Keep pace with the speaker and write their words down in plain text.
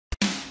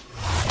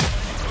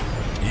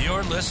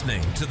You're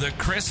listening to the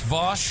Chris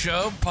Voss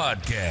Show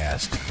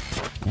Podcast.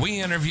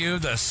 We interview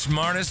the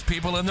smartest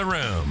people in the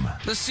room,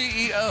 the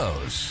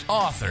CEOs,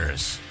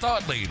 authors,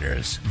 thought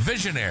leaders,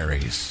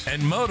 visionaries,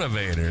 and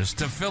motivators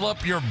to fill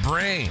up your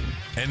brain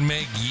and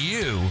make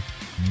you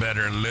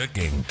better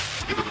looking.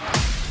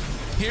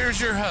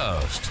 Here's your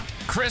host,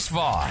 Chris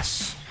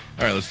Voss.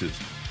 All right, let's do this.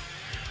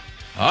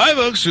 Hi,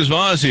 folks. Chris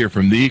Voss here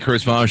from the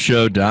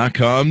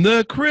ChrisVossShow.com,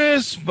 the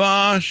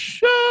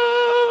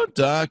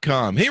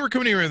ChrisVossShow.com. Hey, we're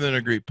coming here with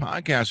a great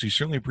podcast. We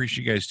certainly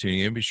appreciate you guys tuning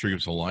in. Be sure to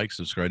give us a like,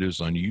 subscribe to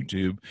us on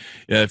YouTube.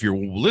 If you're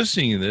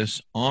listening to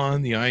this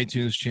on the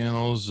iTunes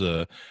channels,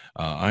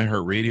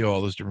 iHeartRadio,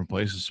 all those different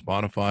places,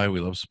 Spotify, we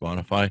love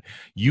Spotify.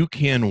 You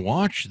can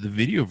watch the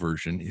video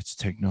version. It's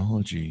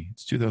technology.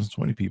 It's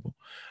 2020, people.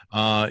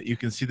 You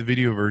can see the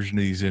video version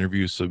of these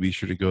interviews, so be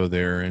sure to go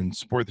there and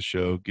support the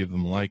show. Give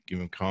them a like, give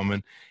them a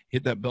comment,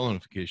 hit that bell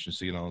notification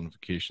so you get all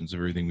notifications of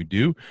everything we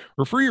do.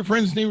 Refer your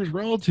friends, neighbors,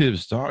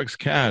 relatives, dogs,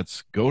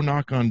 cats. Go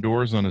knock on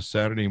doors on a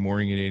Saturday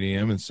morning at 8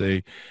 a.m. and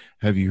say,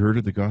 have you heard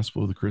of the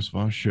Gospel of the Chris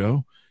Voss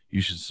Show?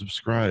 You should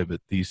subscribe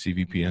at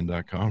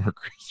thecvpn.com or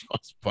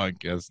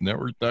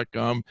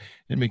chrisvosspodcastnetwork.com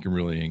and make them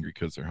really angry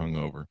because they're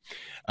hungover.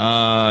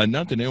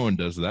 Not that anyone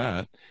does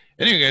that.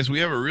 Anyway, guys, we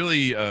have a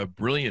really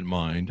brilliant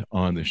mind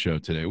on the show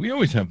today. We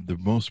always have the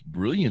most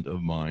brilliant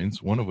of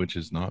minds, one of which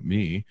is not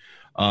me.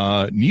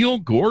 Neil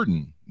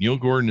Gordon. Neil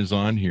Gordon is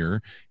on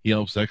here. He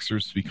helps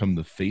experts to become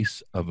the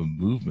face of a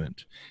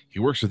movement. He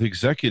works with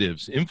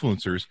executives,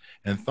 influencers,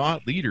 and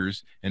thought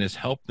leaders and has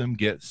helped them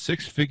get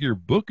six-figure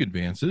book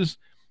advances.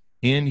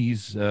 And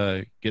he's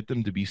get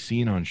them to be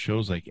seen on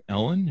shows like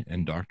Ellen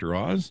and Dr.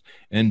 Oz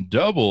and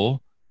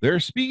double their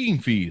speaking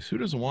fees. Who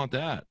doesn't want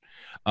that?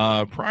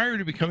 Prior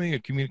to becoming a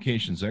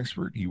communications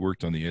expert, he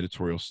worked on the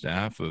editorial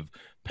staff of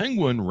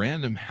Penguin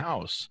Random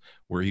House,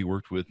 where he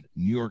worked with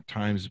New York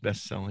Times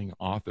best-selling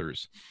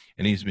authors.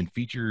 And he's been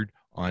featured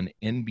on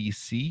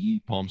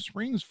NBC, Palm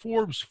Springs,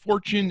 Forbes,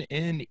 Fortune,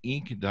 and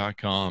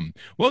Inc.com.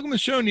 Welcome to the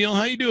show, Neil.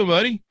 How you doing,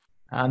 buddy?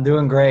 I'm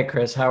doing great,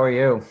 Chris. How are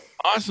you?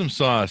 Awesome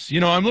sauce. You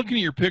know, I'm looking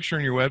at your picture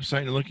on your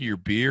website and looking at your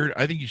beard.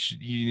 I think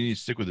you need to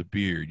stick with the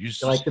beard. You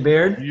like the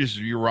beard?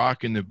 You're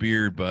rocking the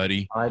beard,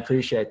 buddy. I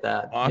appreciate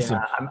that. Awesome.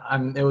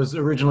 Yeah, it was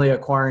originally a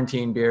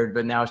quarantine beard,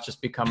 but now it's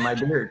just become my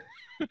beard.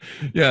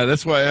 Yeah,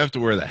 that's why I have to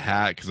wear the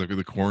hat, because I've got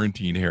the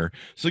quarantine hair.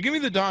 So give me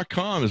the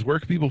 .com. Where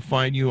can people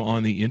find you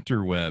on the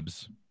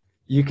interwebs?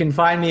 You can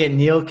find me at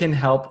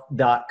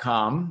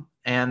neilcanhelp.com.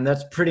 And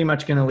that's pretty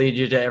much going to lead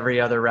you to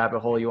every other rabbit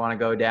hole you want to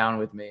go down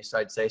with me. So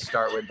I'd say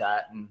start with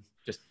that and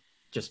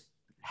just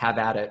have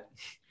at it.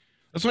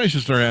 That's why I should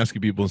start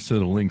asking people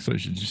instead of links. I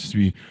should just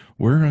be,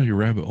 where are your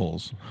rabbit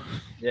holes?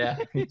 Yeah,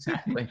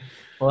 exactly.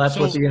 Well, that's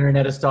what the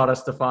internet has taught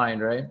us to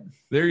find, right?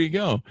 There you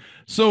go.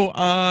 So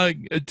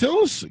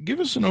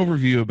give us an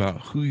overview about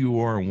who you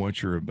are and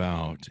what you're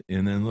about.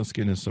 And then let's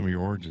get into some of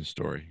your origin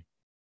story.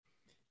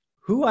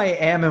 Who I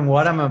am and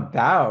what I'm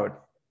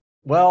about.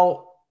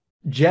 Well,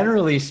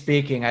 generally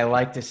speaking, I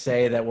like to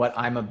say that what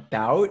I'm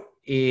about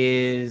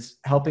is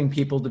helping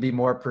people to be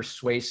more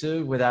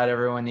persuasive without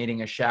everyone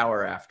needing a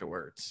shower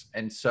afterwards.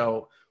 And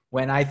so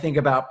when I think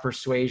about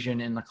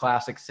persuasion in the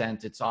classic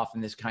sense, it's often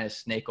this kind of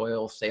snake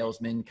oil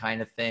salesman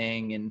kind of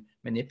thing and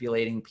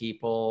manipulating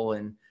people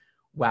and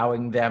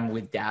wowing them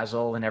with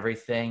dazzle and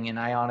everything. And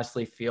I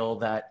honestly feel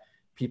that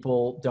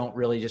people don't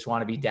really just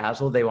want to be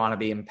dazzled. They want to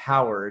be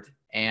empowered.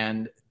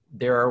 And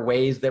there are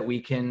ways that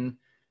we can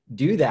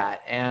do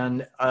that.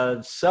 And a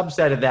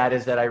subset of that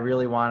is that I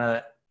really want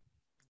to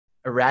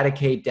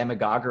eradicate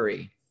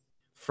demagoguery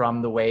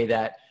from the way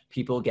that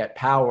people get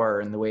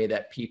power and the way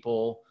that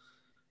people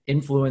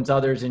influence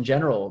others in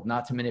general,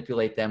 not to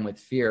manipulate them with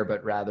fear,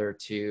 but rather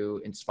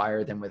to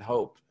inspire them with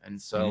hope.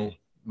 And so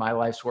my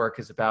life's work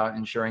is about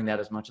ensuring that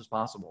as much as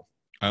possible.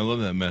 I love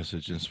that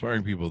message,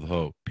 inspiring people with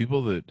hope.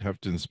 People that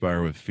have to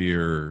inspire with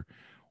fear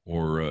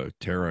or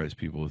terrorize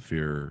people with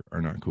fear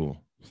are not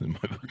cool. In my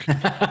book.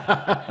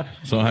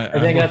 So I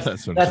think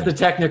that's the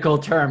technical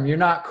term. You're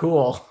not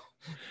cool.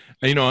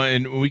 You know,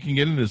 and we can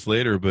get into this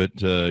later, but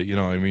you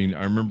know, I mean,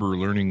 I remember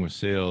learning with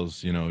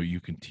sales, you know, you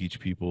can teach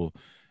people,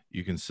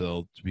 you can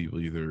sell to people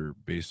either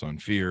based on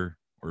fear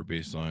or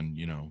based on,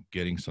 you know,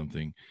 getting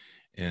something.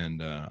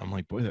 And I'm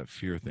like, boy, that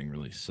fear thing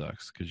really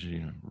sucks because, you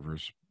know,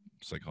 reverse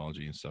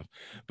psychology and stuff.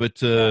 But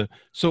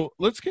so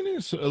let's get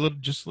into a little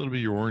bit of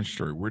your origin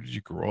story. Where did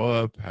you grow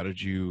up? How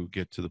did you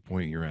get to the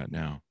point you're at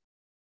now?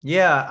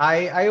 Yeah,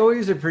 I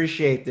always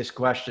appreciate this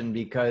question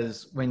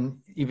because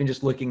when even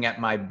just looking at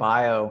my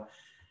bio,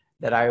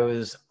 that I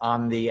was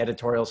on the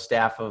editorial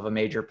staff of a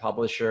major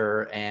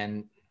publisher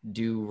and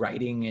do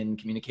writing and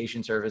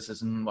communication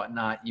services and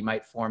whatnot, you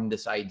might form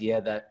this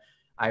idea that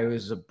I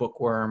was a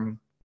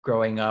bookworm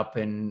growing up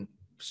and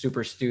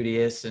super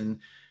studious and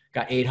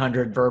got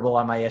 800 verbal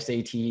on my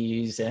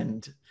SATs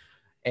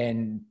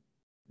and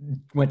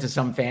went to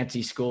some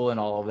fancy school and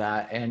all of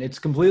that. And it's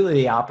completely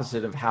the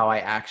opposite of how I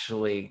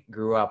actually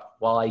grew up.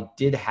 While I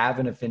did have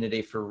an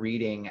affinity for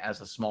reading as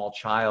a small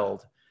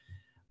child,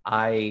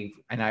 I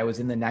was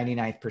in the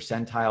 99th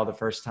percentile the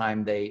first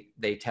time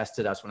they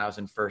tested us when I was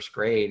in first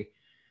grade.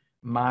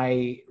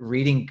 My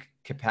reading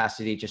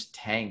capacity just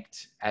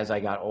tanked as I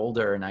got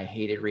older, and I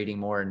hated reading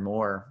more and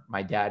more.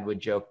 My dad would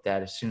joke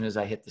that as soon as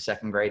I hit the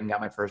second grade and got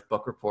my first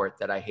book report,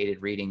 that I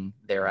hated reading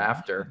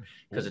thereafter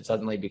because it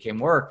suddenly became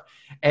work.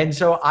 And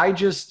so I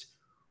just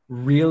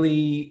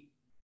really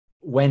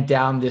went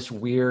down this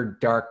weird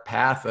dark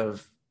path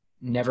of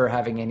never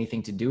having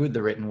anything to do with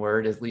the written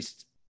word, at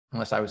least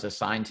unless I was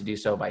assigned to do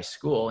so by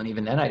school. And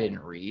even then I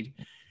didn't read.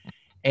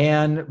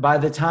 And by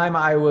the time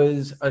I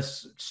was a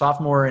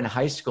sophomore in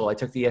high school, I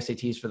took the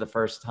SATs for the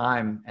first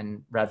time.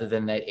 And rather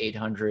than that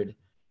 800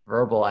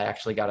 verbal, I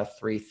actually got a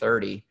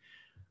 330,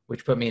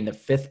 which put me in the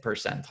 5th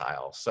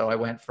percentile. So I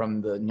went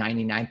from the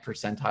 99th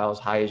percentile, as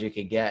high as you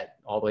could get,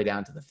 all the way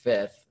down to the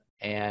 5th.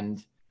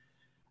 And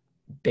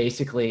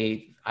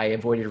basically I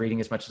avoided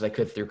reading as much as I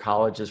could through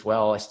college as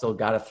well. I still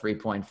got a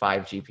 3.5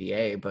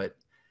 GPA, but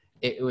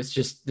it was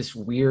just this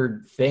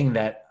weird thing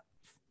that,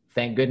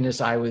 thank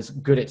goodness I was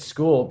good at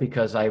school,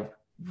 because I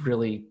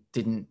really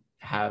didn't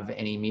have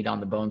any meat on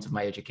the bones of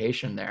my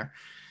education there.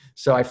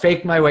 So I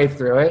faked my way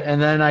through it. And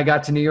then I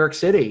got to New York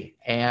City,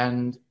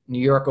 and New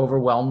York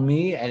overwhelmed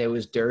me, and it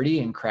was dirty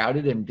and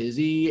crowded and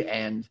busy.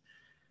 And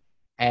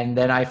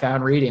then I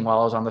found reading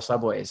while I was on the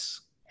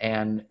subways.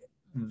 And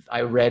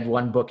I read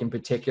one book in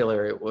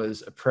particular. It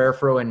was A Prayer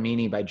for Owen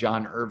Meany by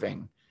John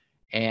Irving.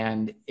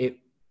 And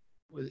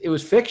it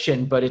was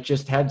fiction, but it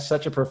just had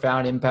such a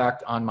profound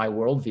impact on my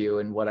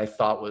worldview and what I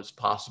thought was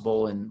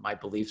possible in my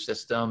belief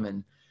system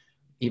and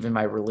even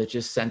my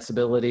religious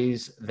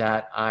sensibilities,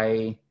 that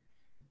I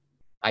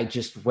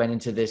just went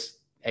into this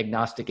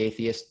agnostic,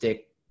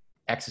 atheistic,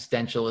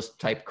 existentialist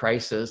type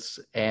crisis.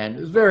 And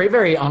it was very,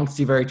 very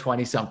angsty, very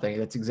 20-something.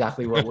 That's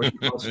exactly what we're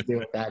supposed to do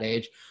at that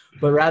age.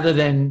 But rather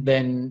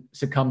than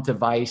succumb to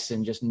vice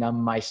and just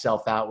numb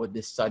myself out with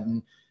this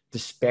sudden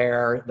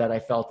despair that I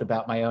felt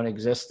about my own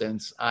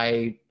existence,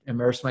 I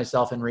immersed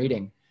myself in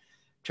reading,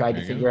 tried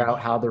to figure out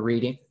how the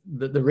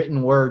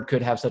written word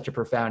could have such a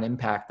profound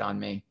impact on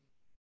me.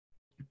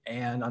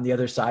 And on the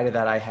other side of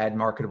that, I had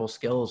marketable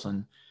skills.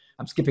 And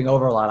I'm skipping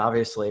over a lot,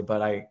 obviously,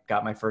 but I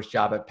got my first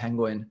job at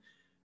Penguin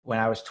when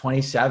I was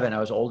 27. I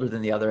was older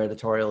than the other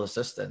editorial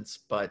assistants,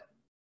 but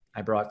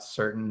I brought a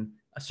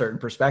certain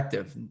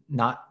perspective,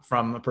 not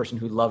from a person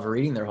who loved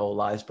reading their whole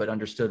lives, but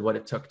understood what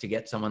it took to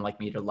get someone like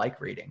me to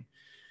like reading.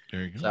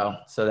 There you go.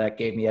 So that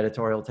gave me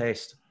editorial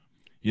taste.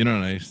 You know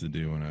what I used to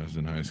do when I was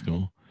in high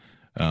school?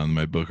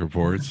 My book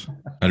reports,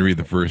 I'd read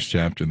the first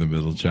chapter, the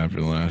middle chapter,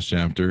 the last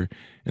chapter,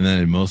 and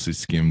then I'd mostly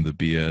skim the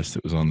BS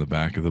that was on the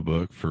back of the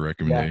book for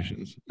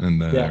recommendations. Yeah.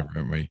 And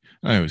then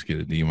I always get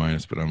a D-,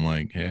 but I'm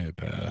like, hey, I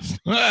passed.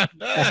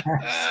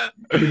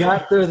 You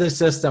got through the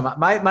system.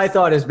 My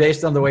thought is,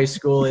 based on the way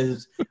school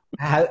is,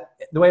 the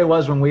way it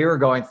was when we were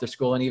going through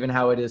school, and even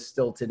how it is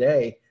still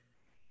today,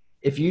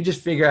 if you just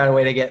figure out a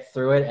way to get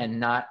through it and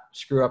not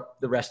screw up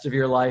the rest of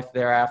your life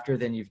thereafter,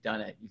 then you've done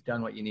it. You've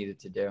done what you needed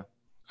to do.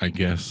 I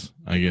guess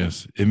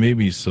it made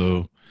me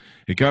so,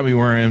 it got me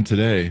where I am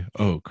today.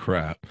 Oh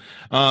crap.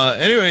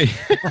 Anyway,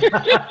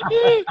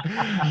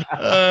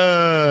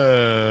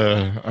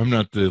 I'm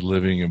not the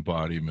living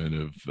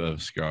embodiment of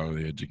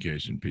scholarly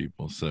education,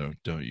 people. So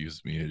don't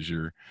use me as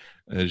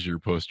your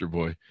poster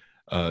boy,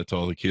 to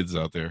all the kids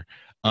out there.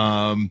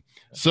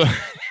 So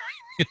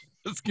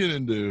let's get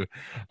into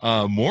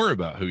more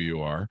about who you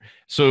are.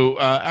 So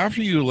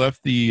after you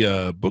left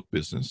the book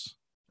business,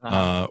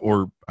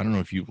 or I don't know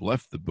if you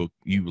left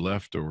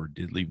or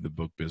did leave the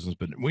book business,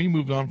 but when you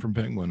moved on from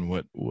Penguin,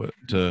 what's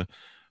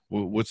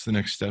the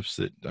next steps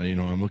that,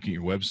 I'm looking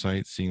at your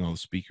website, seeing all the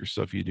speaker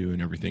stuff you do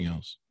and everything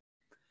else.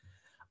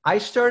 I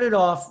started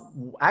off,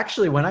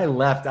 actually, when I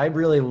left, I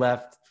really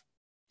left,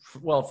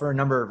 well, for a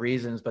number of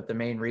reasons, but the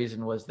main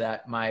reason was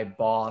that my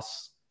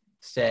boss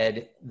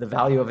said the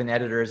value of an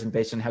editor isn't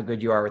based on how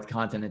good you are with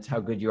content, it's how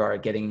good you are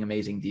at getting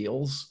amazing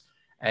deals.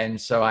 And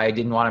so I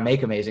didn't want to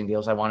make amazing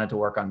deals. I wanted to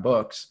work on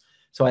books.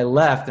 So I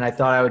left, and I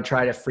thought I would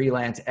try to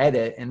freelance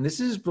edit. And this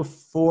is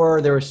before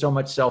there was so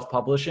much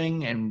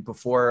self-publishing, and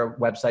before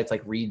websites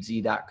like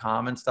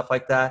readz.com and stuff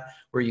like that,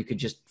 where you could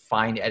just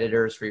find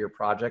editors for your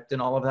project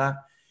and all of that.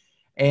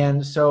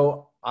 And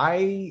so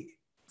I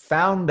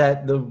found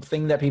that the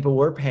thing that people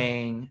were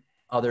paying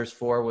others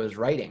for was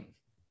writing,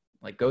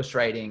 like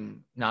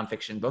ghostwriting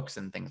nonfiction books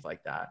and things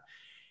like that.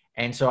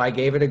 And so I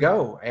gave it a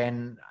go.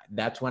 And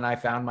that's when I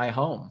found my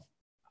home.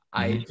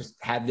 I just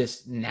had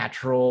this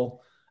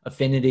natural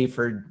affinity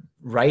for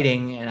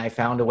writing, and I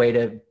found a way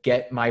to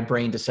get my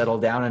brain to settle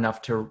down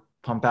enough to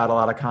pump out a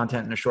lot of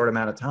content in a short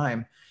amount of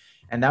time.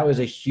 And that was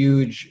a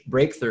huge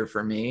breakthrough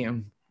for me.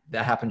 And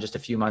that happened just a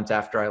few months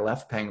after I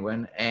left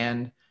Penguin.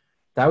 And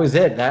that was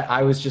it.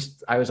 I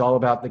was all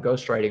about the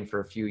ghostwriting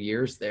for a few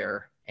years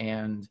there,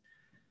 and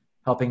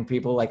helping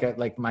people,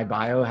 like my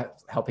bio,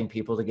 helping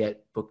people to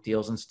get book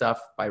deals and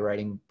stuff by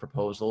writing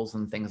proposals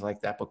and things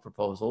like that, book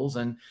proposals.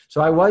 And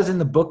so I was in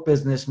the book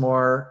business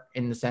more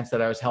in the sense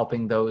that I was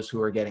helping those who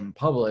were getting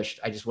published.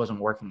 I just wasn't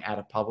working at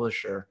a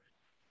publisher.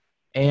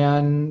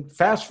 And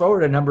fast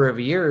forward a number of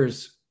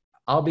years,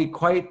 I'll be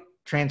quite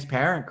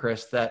transparent,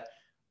 Chris, that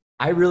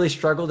I really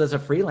struggled as a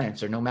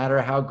freelancer. No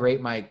matter how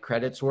great my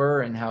credits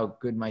were and how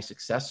good my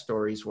success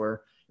stories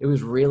were, it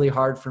was really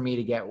hard for me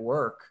to get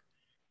work.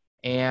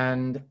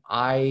 And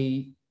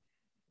I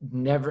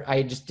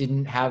just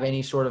didn't have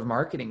any sort of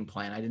marketing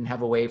plan. I didn't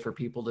have a way for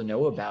people to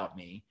know about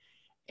me.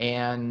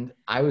 And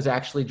I was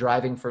actually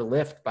driving for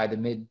Lyft by the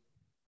mid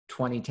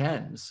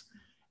 2010s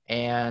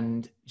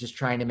and just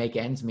trying to make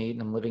ends meet.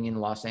 And I'm living in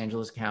Los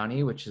Angeles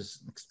County, which is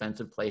an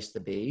expensive place to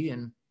be.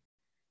 And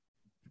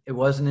it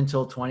wasn't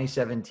until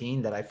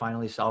 2017 that I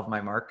finally solved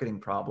my marketing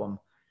problem.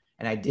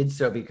 And I did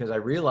so because I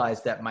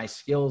realized that my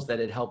skills that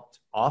had helped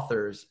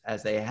authors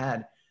as they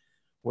had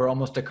were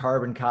almost a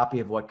carbon copy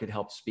of what could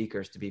help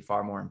speakers to be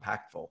far more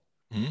impactful.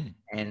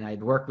 And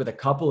I'd worked with a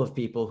couple of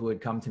people who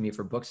had come to me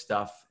for book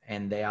stuff,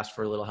 and they asked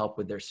for a little help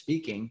with their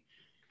speaking,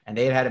 and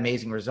they had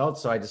amazing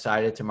results. So I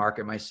decided to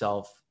market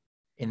myself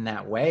in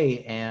that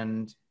way.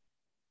 And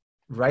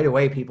right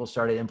away, people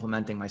started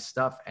implementing my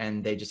stuff,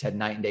 and they just had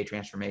night and day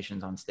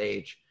transformations on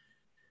stage.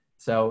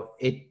 So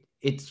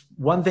it's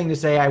one thing to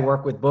say I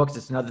work with books.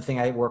 It's another thing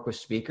I work with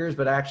speakers,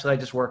 but actually I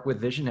just work with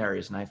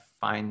visionaries, and I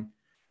find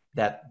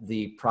that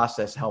the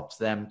process helps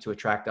them to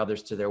attract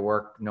others to their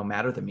work, no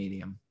matter the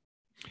medium.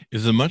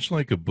 Is it much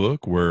like a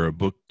book, where a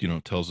book,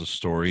 tells a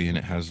story and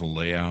it has a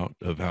layout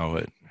of how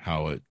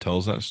it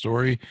tells that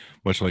story,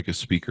 much like a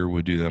speaker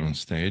would do that on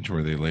stage,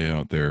 where they lay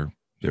out their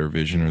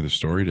vision or the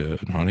story to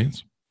an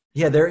audience?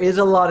 Yeah, there is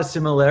a lot of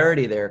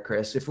similarity there,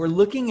 Chris. If we're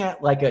looking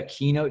at like a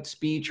keynote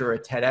speech or a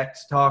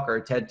TEDx talk or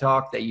a TED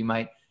talk that you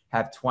might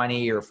have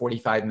 20 or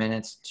 45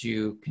 minutes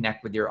to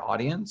connect with your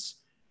audience,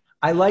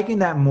 I liken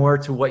that more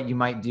to what you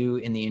might do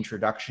in the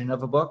introduction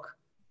of a book.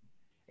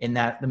 In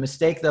that the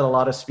mistake that a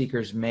lot of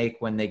speakers make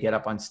when they get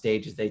up on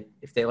stage is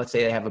let's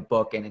say they have a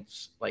book and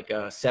it's like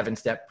a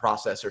 7-step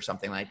process or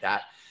something like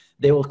that,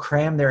 they will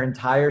cram their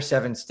entire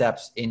 7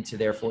 steps into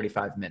their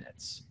 45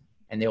 minutes.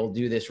 And they will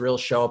do this real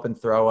show up and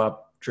throw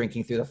up,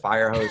 drinking through the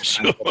fire hose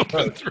kind of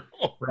approach,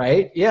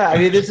 right? Yeah, I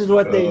mean, this is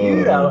what they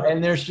do though.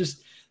 And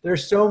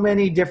there's so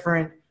many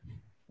different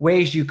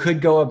ways you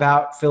could go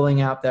about filling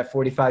out that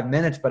 45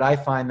 minutes. But I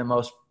find the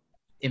most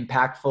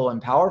impactful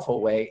and powerful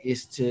way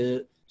is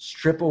to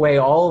strip away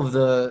all of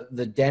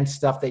the dense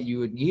stuff that you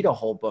would need a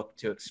whole book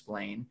to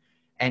explain,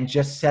 and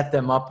just set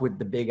them up with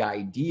the big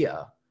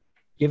idea.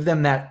 Give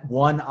them that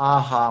one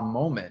aha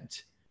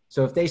moment.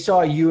 So if they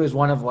saw you as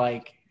one of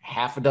like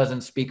half a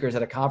dozen speakers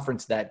at a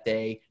conference that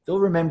day, they'll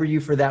remember you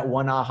for that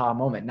one aha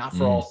moment, not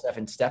for all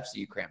 7 steps that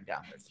you crammed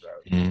down their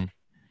throat.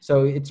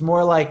 So it's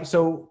more like,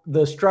 so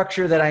the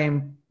structure that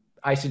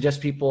I suggest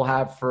people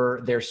have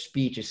for their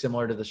speech is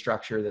similar to the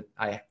structure that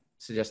I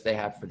suggest they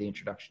have for the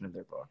introduction of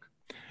their book.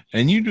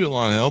 And you do a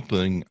lot of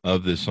helping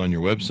of this on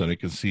your website. I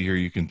can see here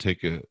you can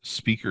take a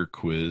speaker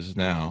quiz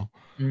now,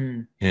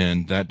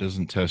 and that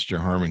doesn't test your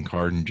Harman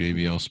Kardon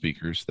JBL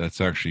speakers.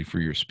 That's actually for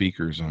your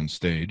speakers on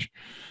stage.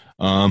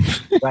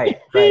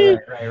 Right.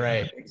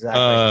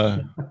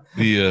 Exactly.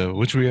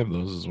 Which we have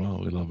those as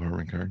well. We love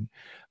Harman Kardon.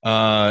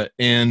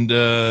 And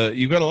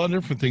you've got a lot of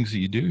different things that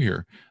you do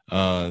here.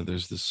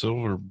 There's the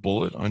silver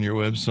bullet on your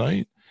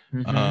website.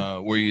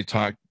 Where you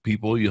talk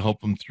people, you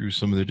help them through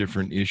some of the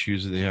different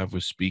issues that they have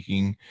with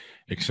speaking,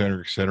 et cetera,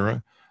 et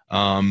cetera.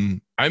 I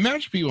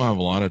imagine people have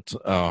a lot of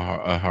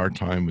a hard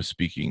time with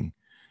speaking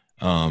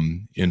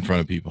in front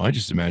of people. I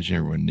just imagine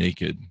everyone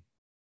naked.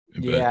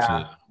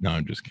 Yeah. No,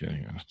 I'm just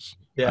kidding.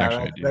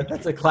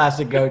 That's a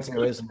classic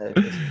go-to, isn't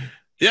it?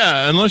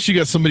 Yeah, unless you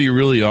got somebody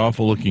really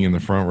awful looking in the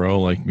front row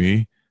like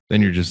me,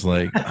 then you're just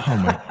like, oh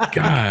my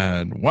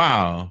God,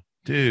 wow.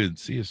 Dude,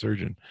 see a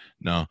surgeon.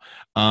 No,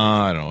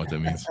 I don't know what that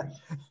means.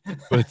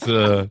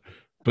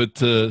 But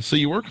so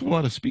you work with a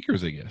lot of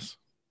speakers, I guess.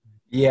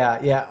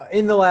 Yeah.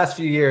 In the last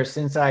few years,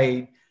 since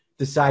I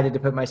decided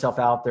to put myself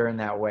out there in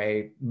that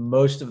way,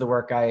 most of the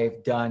work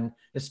I've done,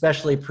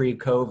 especially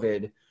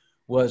pre-COVID,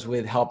 was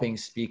with helping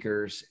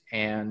speakers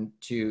and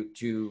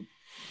to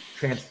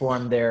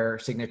transform their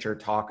signature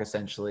talk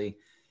essentially,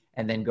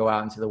 and then go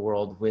out into the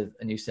world with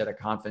a new set of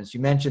confidence. You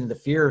mentioned the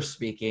fear of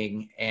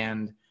speaking,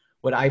 and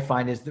what I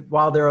find is that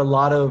while there are a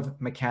lot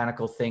of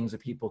mechanical things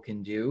that people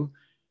can do,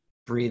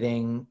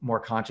 breathing more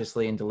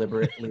consciously and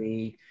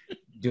deliberately,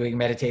 doing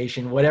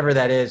meditation, whatever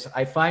that is,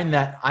 I find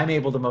that I'm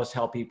able to most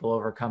help people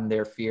overcome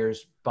their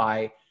fears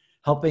by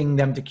helping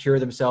them to cure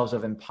themselves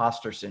of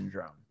imposter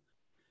syndrome.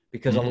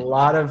 Because a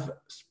lot of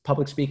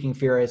public speaking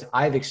fear, as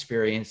I've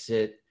experienced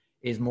it,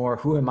 is more,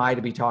 who am I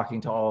to be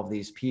talking to all of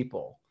these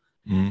people?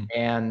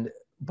 And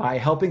by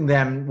helping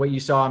them, what you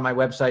saw on my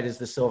website is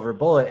the silver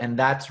bullet, and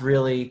that's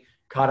really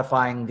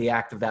codifying the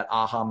act of that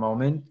aha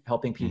moment,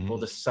 helping people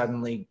to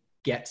suddenly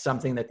get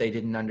something that they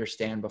didn't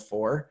understand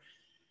before.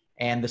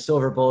 And the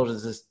silver bullet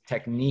is this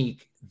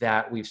technique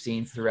that we've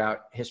seen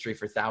throughout history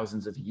for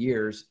thousands of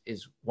years,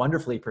 is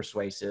wonderfully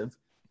persuasive,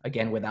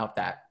 again, without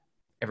that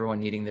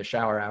everyone needing the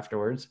shower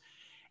afterwards.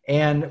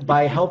 And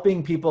by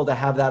helping people to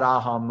have that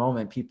aha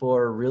moment, people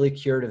are really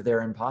cured of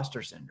their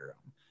imposter syndrome.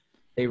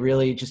 They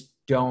really just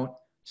don't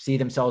see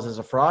themselves as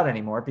a fraud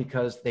anymore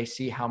because they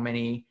see how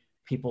many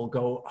people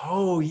go,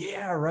 oh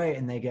yeah, right.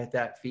 And they get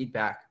that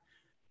feedback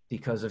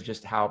because of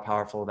just how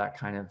powerful that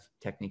kind of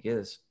technique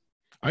is.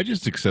 I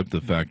just accept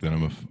the fact that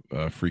I'm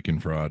a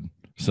freaking fraud.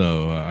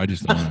 So I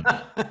just own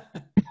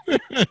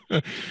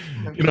it.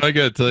 I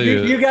got to tell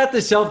you. You got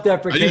the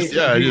self-deprecation.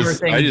 I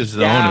just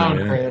own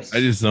it, man. Chris. I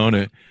just own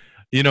it.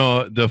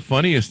 The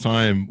funniest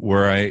time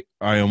where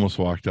I almost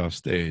walked off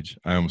stage,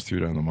 I almost threw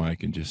down the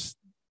mic and just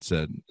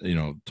said,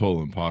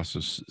 total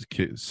imposter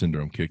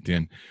syndrome kicked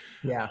in.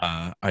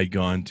 Yeah. I'd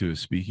gone to a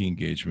speaking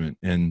engagement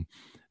and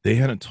they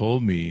hadn't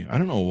told me. I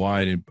don't know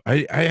why.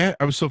 I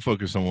was so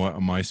focused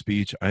on my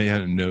speech, I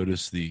hadn't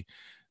noticed the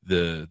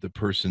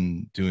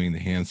person doing the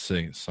hand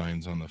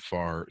signs on the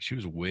far. She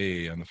was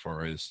way on the far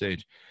right of the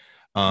stage.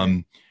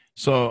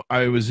 So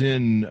I was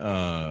in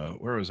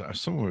where was I?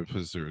 Somewhere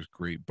because there was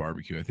great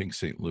barbecue. I think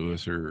St.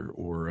 Louis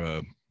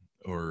or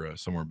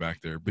somewhere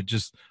back there. But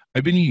just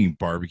I've been eating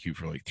barbecue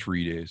for like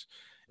 3 days,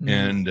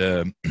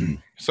 and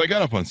so I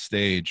got up on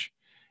stage.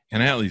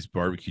 And I had these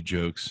barbecue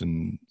jokes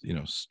and,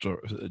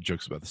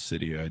 jokes about the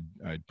city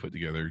I'd put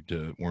together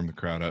to warm the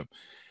crowd up.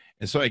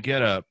 And so I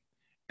get up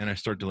and I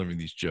start delivering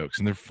these jokes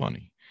and they're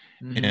funny.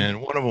 Mm-hmm. And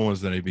one of them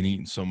was that I'd been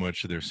eating so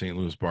much of their St.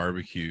 Louis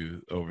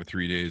barbecue over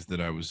 3 days that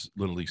I was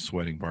literally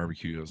sweating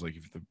barbecue. I was like,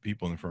 if the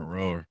people in the front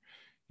row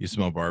you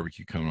smell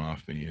barbecue coming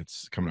off me,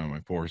 it's coming out of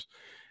my pores.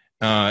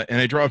 And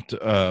I dropped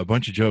a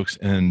bunch of jokes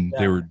and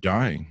they were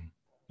dying.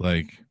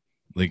 Like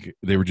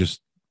they were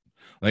just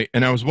like,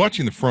 and I was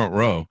watching the front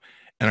row.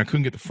 And I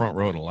couldn't get the front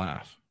row to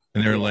laugh.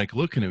 And they were like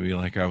looking at me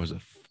like I was an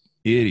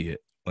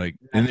idiot. Like,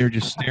 and they were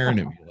just staring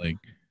at me like,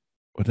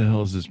 what the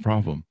hell is this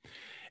problem?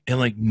 And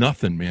like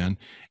nothing, man.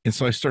 And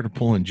so I started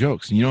pulling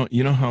jokes. And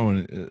you know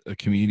how a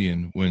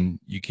comedian, when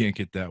you can't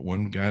get that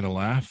one guy to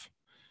laugh,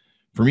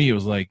 for me, it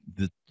was like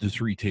the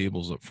 3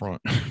 tables up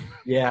front.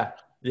 Yeah.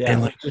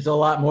 And like, there's a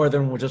lot more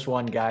than just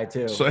one guy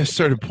too. So I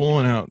started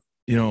pulling out,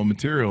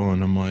 material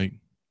and I'm like,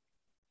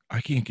 I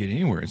can't get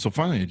anywhere. And so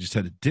finally I just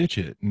had to ditch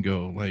it and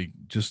go like,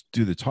 just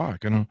do the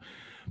talk.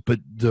 But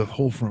the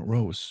whole front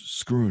row was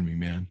screwing me,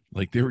 man.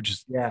 Like they were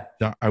just,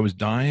 I was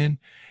dying.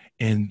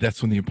 And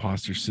that's when the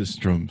imposter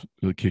syndrome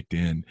kicked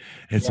in. And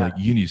it's like,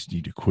 you just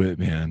need to quit,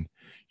 man.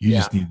 You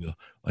just need to,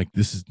 like,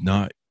 this is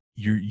not,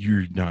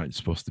 you're not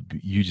supposed to be,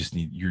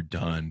 you're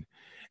done.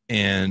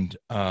 And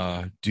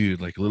dude,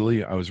 like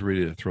literally I was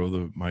ready to throw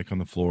the mic on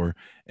the floor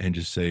and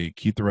just say,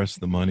 keep the rest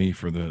of the money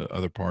for the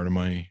other part of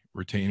my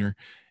retainer.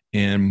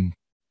 And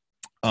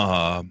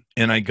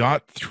I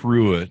got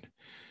through it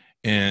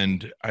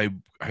and I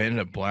ended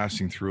up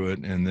blasting through it.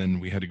 And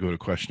then we had to go to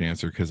question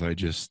answer because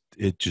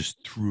it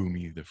just threw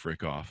me the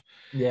frick off.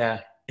 Yeah.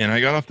 And I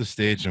got off the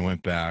stage and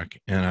went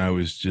back and I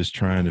was just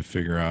trying to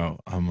figure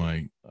out, I'm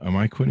like, am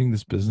I quitting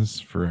this business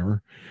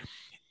forever?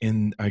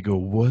 And I go,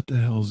 what the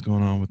hell is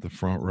going on with the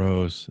front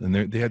rows? And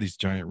they had these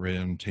giant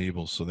round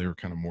tables. So they were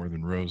kind of more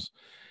than rows.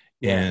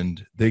 Yeah.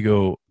 And they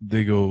go,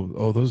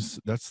 oh,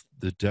 that's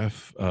the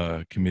deaf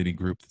committee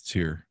group that's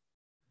here.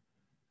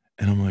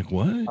 And I'm like,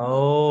 what?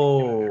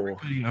 Oh,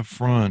 everybody up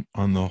front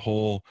on the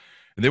whole,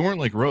 they weren't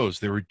like rows,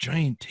 they were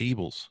giant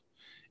tables.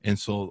 And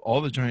so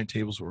all the giant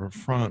tables were up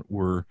front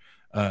were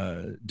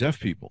deaf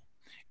people.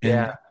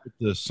 And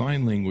the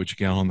sign language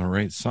gal on the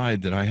right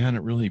side that I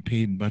hadn't really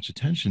paid much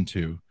attention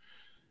to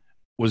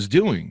was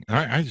doing.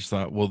 I just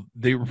thought, well,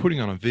 they were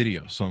putting on a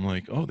video. So I'm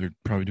like, oh, they're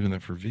probably doing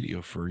that for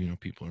video for,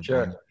 people.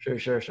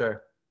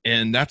 Sure.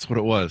 And that's what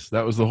it was.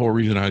 That was the whole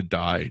reason I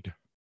died.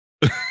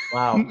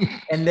 Wow.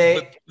 And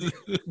they,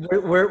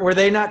 were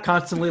they not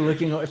constantly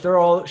looking, if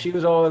she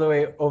was all the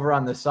way over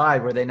on the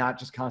side, were they not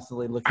just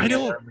constantly looking at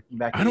her, looking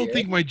back at I don't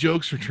think my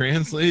jokes were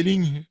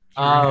translating.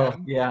 Oh,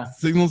 yeah.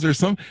 Signals or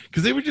something.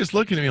 Because they were just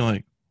looking at me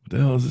like, what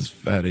the hell is this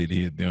fat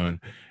idiot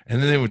doing?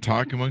 And then they would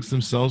talk amongst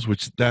themselves,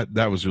 which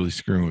that was really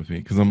screwing with me.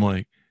 Because I'm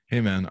like, hey,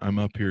 man, I'm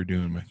up here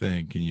doing my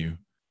thing. Can you,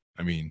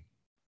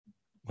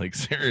 like,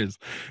 serious.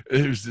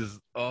 It was just,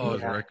 it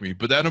was wrecking me.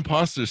 But that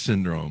imposter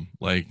syndrome,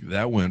 like,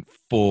 that went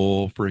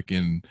full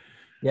freaking,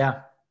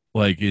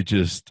 like, it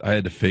just, I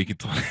had to fake it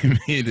till I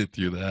made it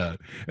through that.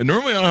 And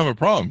normally I don't have a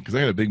problem because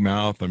I got a big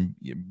mouth.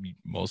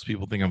 Most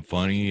people think I'm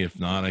funny. If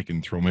not, I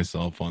can throw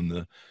myself on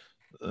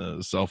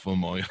the cell phone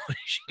modulation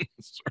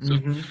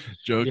sort of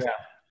jokes.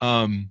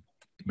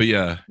 But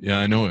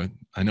I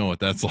know what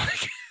that's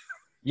like.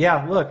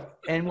 Yeah, look,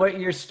 and what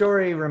your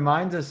story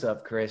reminds us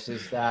of, Chris,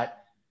 is that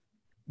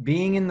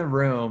being in the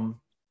room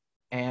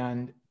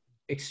and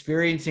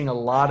experiencing a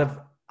lot of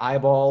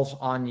eyeballs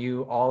on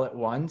you all at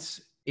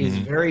once is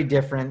very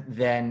different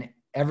than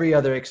every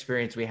other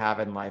experience we have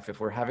in life.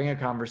 If we're having a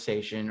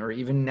conversation, or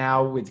even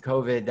now with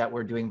COVID that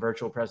we're doing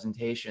virtual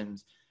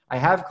presentations, I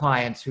have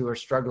clients who are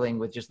struggling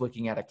with just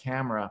looking at a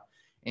camera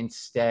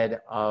instead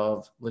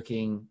of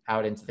looking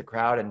out into the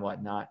crowd and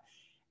whatnot.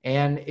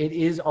 And it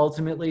is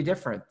ultimately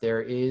different.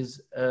 There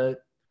is a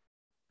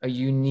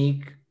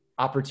unique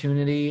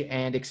opportunity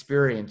and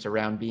experience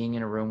around being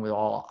in a room with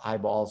all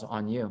eyeballs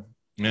on you.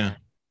 Yeah.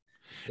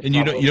 And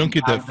you don't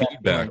get that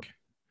feedback.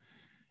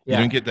 You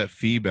don't get that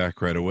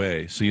feedback right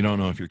away, so you don't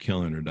know if you're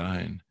killing or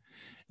dying.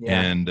 Yeah.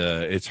 And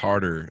it's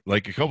harder.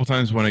 Like a couple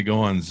times when I go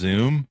on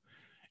Zoom,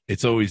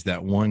 it's always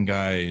that one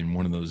guy in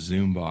one of those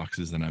Zoom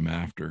boxes that I'm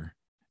after.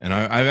 And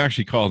I've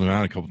actually called him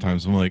out a couple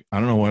times. I'm like, I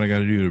don't know what I got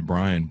to do to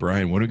Brian.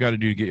 Brian, what do I got to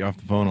do to get you off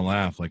the phone and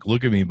laugh? Like,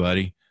 look at me,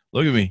 buddy.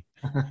 Look at me.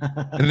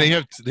 And they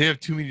have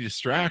too many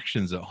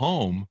distractions at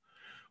home,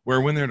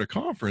 where when they're at a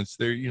conference,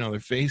 they're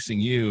facing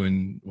you,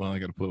 and well, I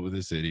got to put up with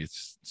this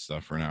idiot's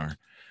stuff for an hour.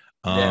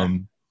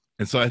 And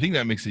so I think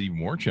that makes it even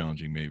more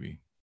challenging, maybe.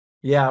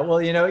 Yeah.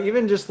 Well,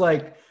 even just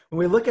like when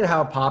we look at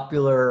how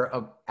popular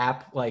an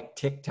app like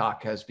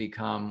TikTok has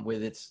become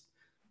with its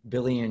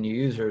billion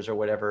users or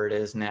whatever it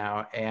is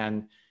now,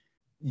 and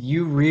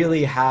you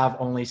really have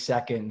only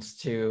seconds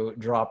to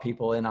draw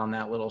people in on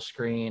that little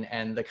screen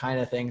and the kind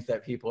of things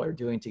that people are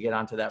doing to get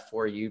onto that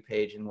For You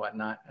page and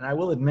whatnot. And I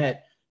will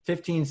admit,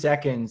 15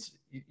 seconds,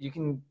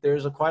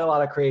 there's quite a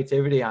lot of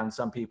creativity on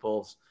some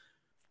people's,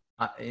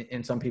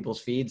 in some people's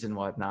feeds and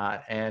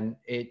whatnot. And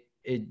it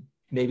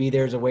maybe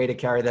there's a way to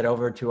carry that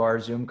over to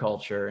our Zoom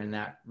culture, and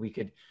that we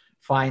could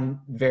find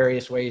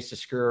various ways to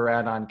screw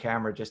around on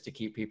camera just to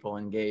keep people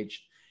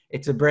engaged.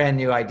 It's a brand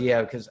new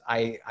idea, because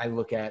I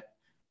look at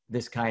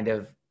this kind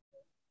of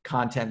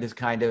content, this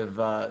kind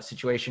of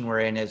situation we're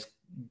in, as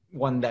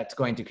one that's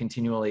going to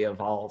continually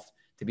evolve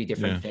to be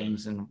different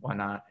things and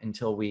whatnot,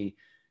 until we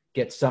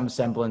get some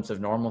semblance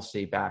of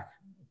normalcy back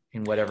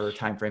in whatever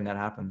time frame that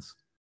happens.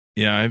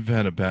 Yeah, I've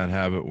had a bad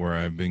habit where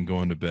I've been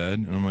going to bed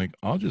and I'm like,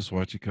 I'll just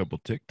watch a couple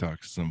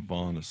TikToks as I'm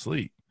falling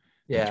asleep.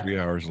 Yeah. And 3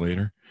 hours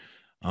later.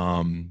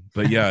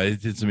 But yeah,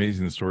 it's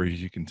amazing the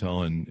stories you can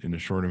tell in a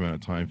short amount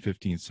of time,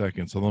 15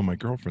 seconds. Although my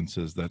girlfriend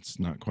says that's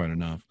not quite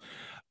enough.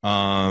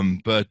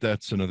 But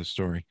that's another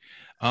story.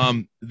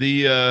 So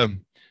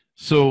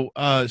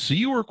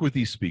you work with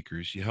these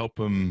speakers, you help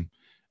them,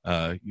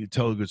 you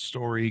tell a good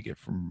story, get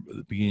from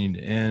the beginning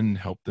to end,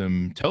 help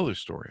them tell their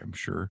story. I'm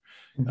sure,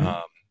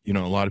 a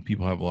lot of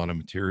people have a lot of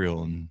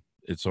material and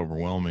it's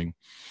overwhelming.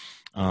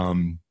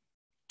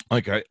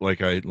 Like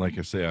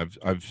I say,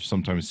 I've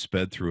sometimes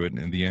sped through it,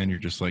 and in the end, you're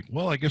just like,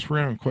 well, I guess we're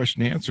having a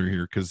question and answer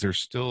here, because there's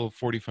still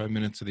 45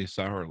 minutes of this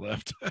hour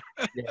left.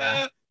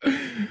 Yeah.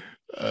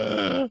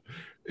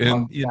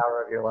 And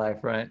hour of your life,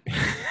 right?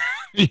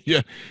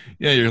 yeah,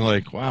 you're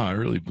like, wow, I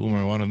really blew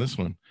my wad on this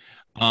one.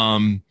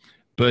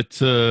 But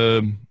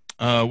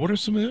what are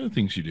some of the other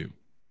things you do?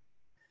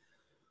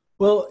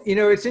 Well,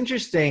 it's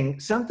interesting.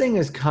 Something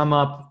has come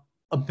up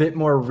a bit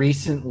more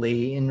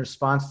recently in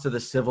response to the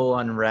civil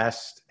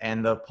unrest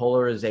and the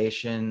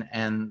polarization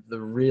and the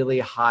really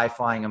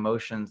high-flying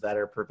emotions that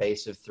are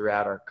pervasive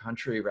throughout our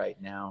country right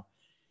now,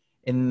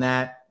 in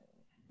that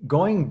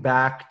going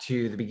back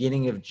to the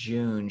beginning of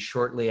June,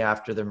 shortly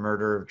after the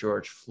murder of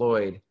George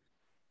Floyd,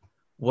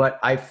 what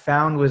I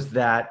found was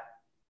that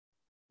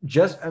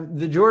just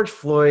the George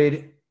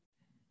Floyd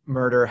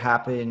murder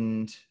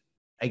happened,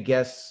 I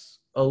guess,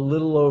 a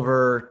little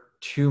over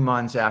 2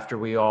 months after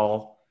we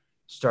all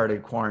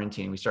started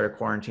quarantining. We started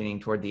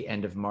quarantining toward the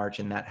end of March,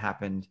 and that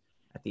happened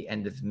at the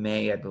end of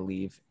May, I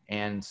believe.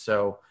 And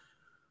so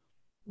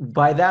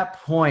by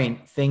that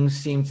point, things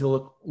seemed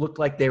to look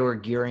like they were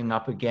gearing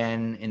up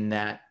again, in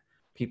that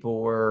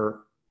people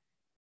were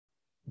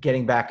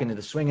getting back into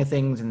the swing of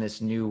things in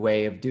this new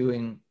way of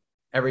doing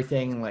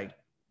everything. Like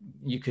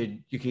you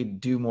could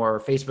do more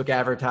Facebook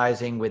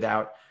advertising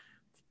without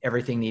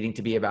everything needing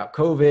to be about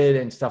COVID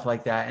and stuff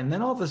like that. And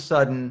then all of a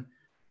sudden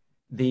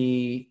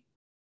the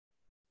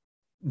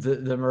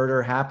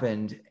murder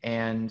happened,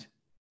 and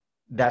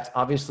that's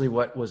obviously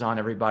what was on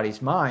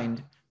everybody's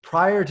mind.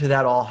 Prior to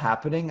that all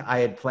happening, I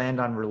had planned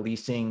on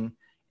releasing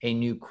a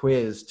new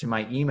quiz to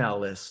my email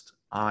list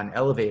on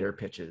elevator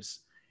pitches.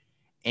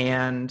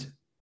 And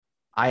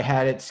I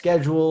had it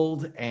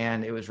scheduled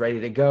and it was ready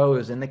to go. It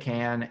was in the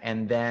can.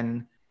 And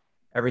then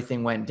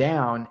everything went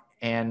down.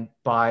 And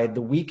by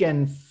the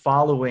weekend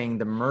following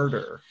the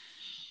murder,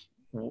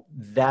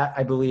 that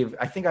I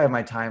think I have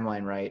my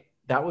timeline right.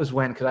 That was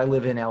when, because I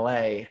live in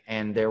LA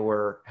and there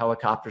were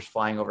helicopters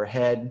flying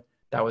overhead.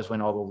 That was when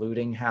all the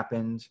looting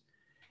happened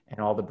and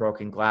all the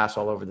broken glass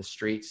all over the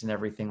streets and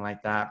everything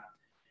like that.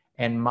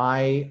 And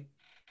my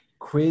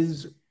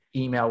quiz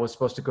email was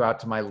supposed to go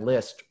out to my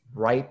list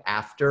right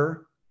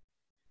after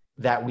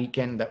that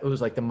weekend. It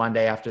was like the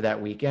Monday after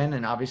that weekend.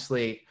 And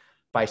obviously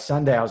by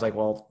Sunday, I was like,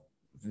 well,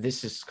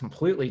 this is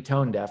completely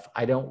tone deaf.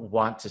 I don't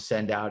want to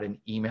send out an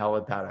email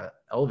about an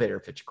elevator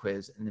pitch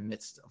quiz in the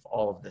midst of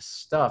all of this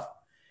stuff.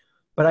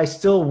 But I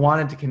still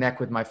wanted to connect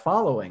with my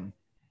following,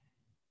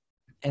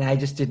 and I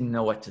just didn't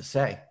know what to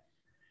say.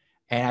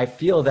 And I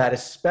feel that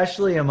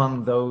especially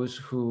among those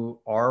who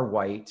are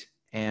white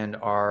and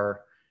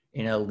are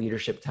in a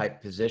leadership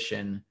type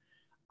position,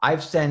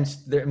 I've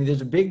sensed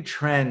there's a big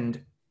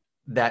trend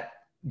that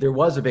there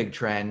was a big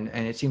trend,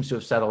 and it seems to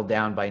have settled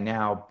down by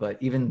now, but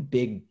even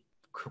big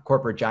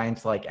corporate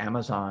giants like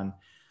Amazon,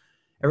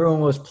 everyone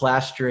was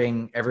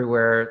plastering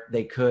everywhere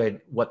they could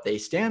what they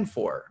stand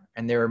for.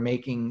 And they were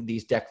making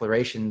these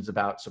declarations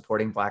about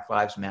supporting Black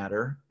Lives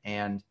Matter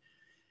and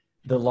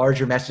the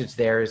larger message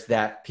there is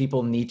that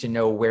people need to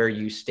know where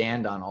you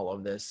stand on all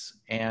of this.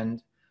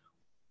 And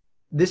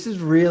this is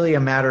really a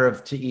matter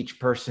of, to each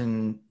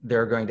person,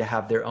 they're going to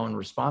have their own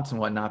response and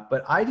whatnot.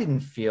 But I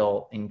didn't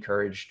feel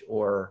encouraged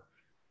or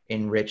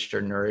enriched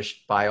or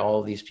nourished by all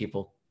of these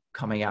people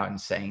coming out and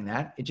saying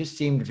that. It just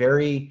seemed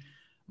very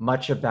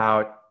much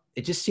about,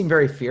 it just seemed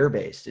very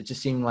fear-based. It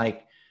just seemed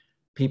like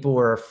people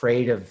were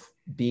afraid of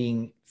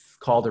being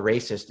called a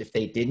racist if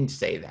they didn't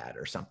say that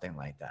or something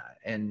like that.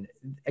 And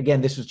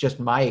again, this was just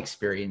my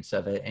experience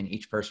of it, and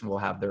each person will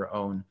have their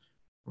own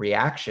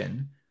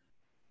reaction.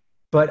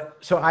 But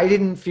so I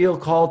didn't feel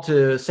called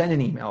to send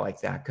an email like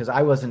that because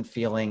I wasn't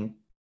feeling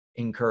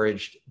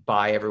encouraged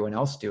by everyone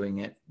else doing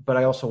it. But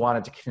I also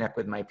wanted to connect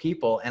with my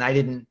people, and I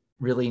didn't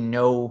really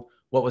know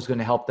what was going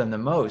to help them the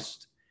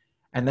most.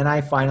 And then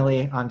I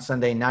finally, on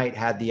Sunday night,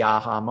 had the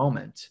aha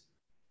moment.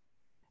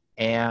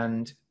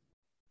 And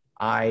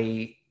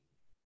I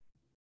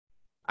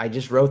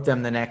just wrote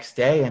them the next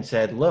day and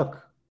said,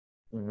 look,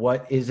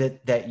 what is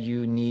it that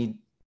you need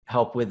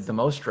help with the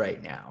most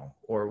right now?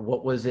 Or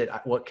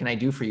what can I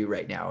do for you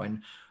right now?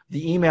 And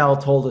the email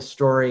told a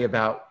story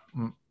about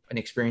an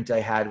experience I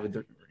had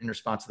in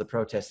response to the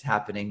protests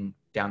happening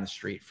down the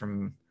street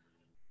from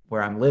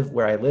where I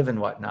live and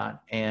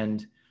whatnot.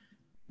 And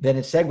then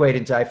it segued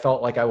into, I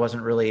felt like I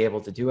wasn't really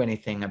able to do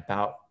anything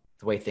about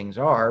the way things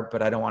are,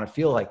 but I don't want to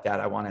feel like that.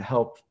 I want to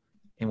help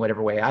in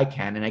whatever way I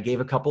can. And I gave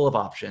a couple of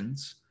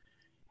options.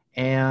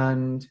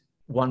 And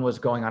one was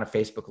going on a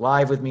Facebook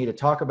Live with me to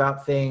talk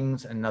about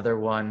things. Another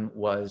one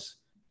was,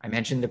 I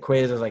mentioned the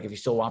quiz. I was like, if you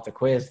still want the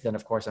quiz, then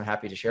of course I'm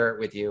happy to share it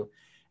with you.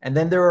 And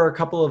then there were a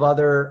couple of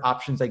other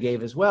options I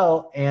gave as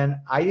well. And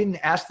I didn't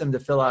ask them to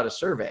fill out a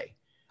survey.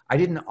 I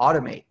didn't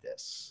automate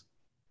this.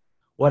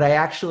 What I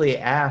actually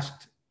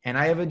asked, and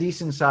I have a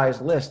decent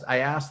sized list, I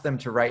asked them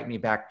to write me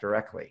back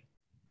directly,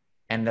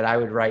 and that I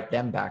would write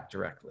them back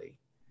directly.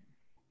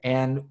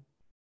 And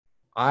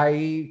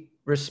I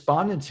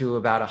responded to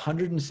about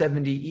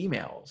 170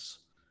 emails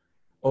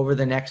over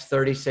the next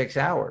 36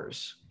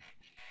 hours.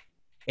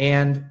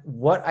 And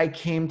what I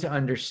came to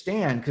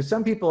understand, because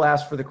some people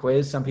asked for the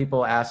quiz, some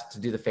people asked to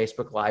do the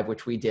Facebook Live,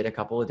 which we did a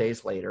couple of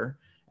days later,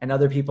 and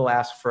other people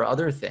asked for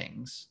other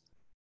things.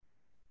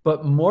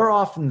 But more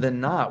often than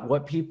not,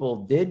 what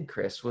people did,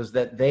 Chris, was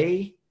that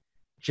they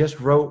just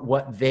wrote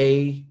what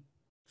they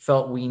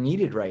felt we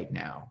needed right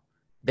now.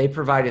 They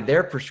provided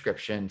their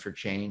prescription for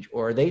change,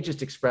 or they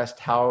just expressed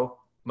how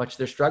much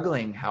they're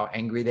struggling, how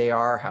angry they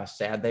are, how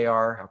sad they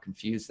are, how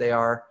confused they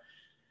are.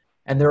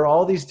 And there are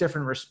all these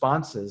different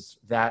responses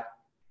that,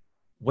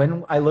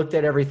 when I looked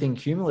at everything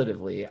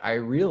cumulatively, I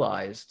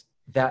realized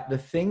that the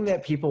thing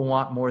that people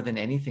want more than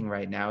anything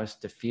right now is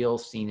to feel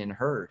seen and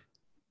heard.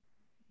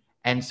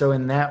 And so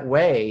in that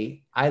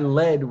way, I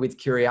led with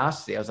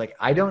curiosity. I was like,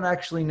 I don't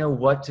actually know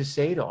what to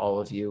say to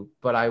all of you,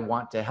 but I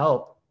want to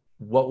help.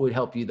 What would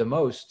help you the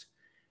most?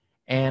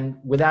 And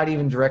without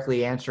even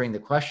directly answering the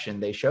question,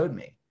 they showed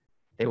me.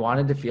 They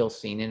wanted to feel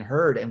seen and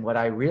heard. And what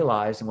I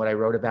realized, and what I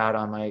wrote about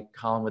on my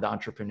column with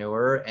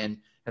Entrepreneur and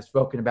have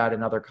spoken about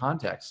in other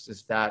contexts,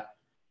 is that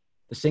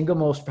the single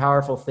most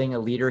powerful thing a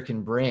leader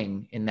can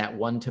bring in that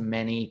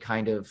one-to-many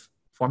kind of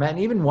format, and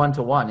even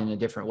one-to-one in a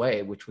different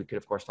way, which we could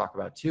of course talk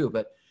about too.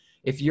 But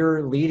if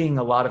you're leading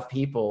a lot of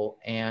people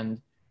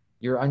and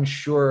you're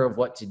unsure of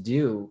what to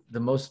do, the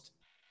most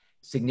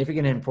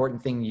significant and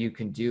important thing you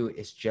can do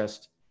is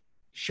just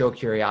show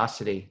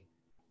curiosity.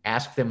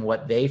 Ask them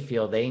what they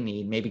feel they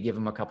need, maybe give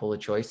them a couple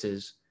of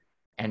choices,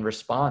 and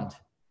respond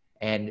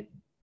and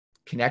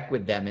connect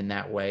with them in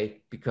that way,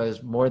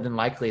 because more than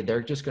likely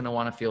they're just going to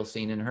want to feel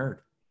seen and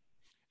heard.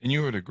 And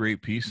you wrote a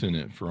great piece in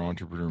it for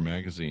Entrepreneur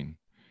Magazine.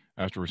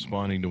 After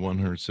responding to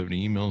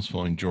 170 emails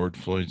following George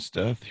Floyd's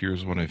death,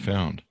 here's what I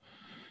found.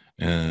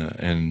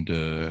 And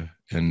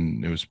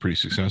it was pretty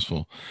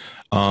successful.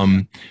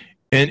 And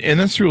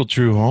that's the real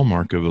true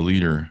hallmark of a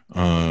leader,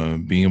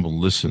 being able to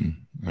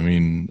listen. I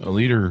mean, a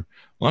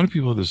lot of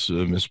people have this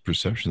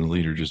misperception the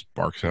leader just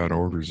barks out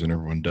orders and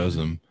everyone does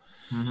them.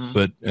 Mm-hmm.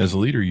 But as a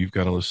leader, you've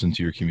got to listen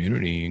to your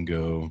community and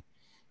go,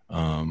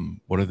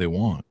 what do they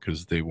want?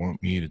 Because they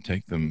want me to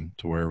take them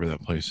to wherever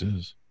that place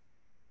is.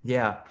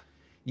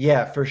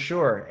 Yeah, for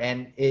sure.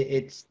 And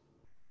it's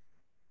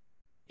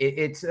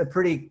a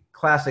pretty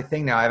classic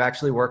thing now. I've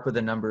actually worked with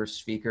a number of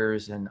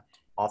speakers and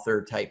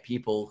author type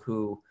people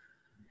who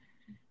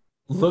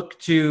look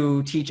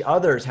to teach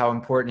others how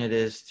important it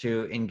is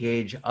to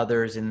engage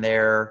others in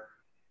their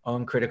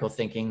own critical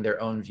thinking,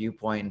 their own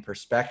viewpoint and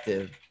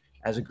perspective,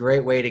 as a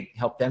great way to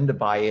help them to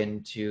buy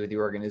into the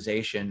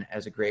organization,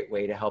 as a great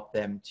way to help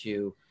them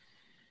to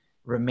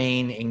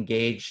remain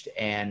engaged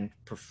and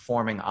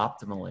performing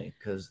optimally.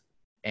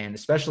 And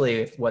especially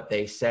if what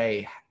they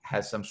say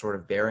has some sort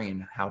of bearing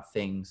in how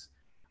things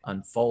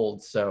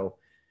unfold. So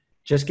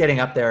just getting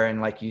up there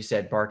and, like you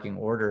said, barking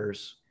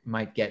orders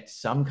might get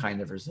some kind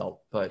of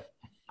result. But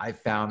I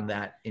found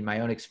that in my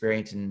own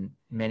experience and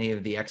many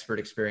of the expert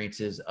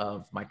experiences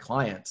of my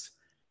clients,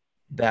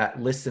 that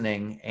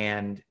listening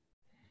and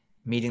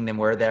meeting them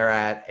where they're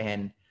at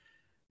and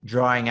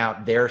drawing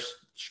out their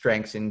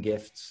strengths and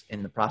gifts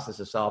in the process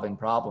of solving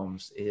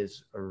problems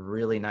is a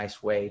really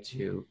nice way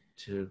to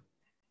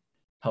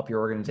help your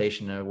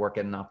organization to work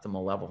at an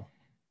optimal level.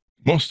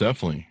 Most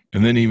definitely.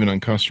 And then even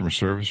on customer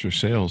service or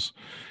sales,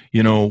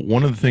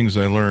 one of the things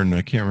I learned,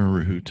 I can't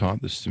remember who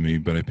taught this to me,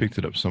 but I picked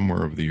it up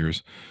somewhere over the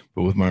years.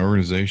 But with my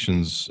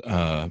organizations,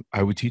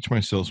 I would teach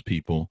my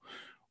salespeople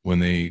when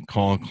they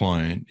call a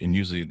client, and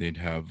usually they'd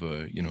have,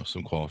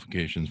 some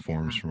qualifications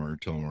forms from our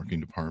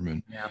telemarketing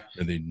department,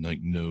 and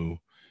they'd know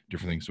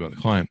different things about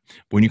the client.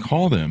 But when you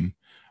call them,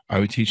 I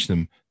would teach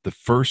them the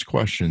first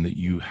question that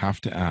you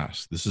have to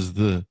ask. This is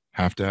the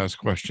have to ask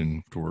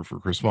question for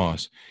Chris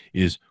Voss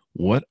is,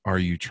 what are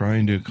you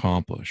trying to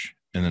accomplish?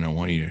 And then I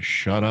want you to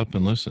shut up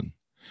and listen.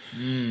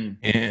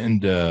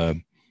 And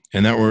that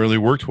really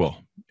worked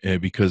well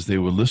because they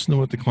would listen to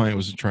what the client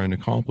was trying to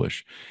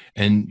accomplish.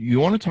 And you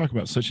want to talk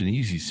about such an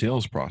easy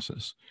sales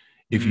process.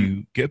 If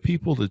you get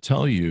people to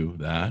tell you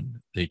that,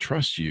 they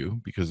trust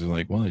you because they're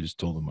like, well, I just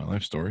told them my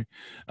life story.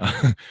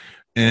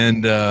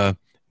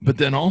 But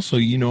then also,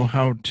 you know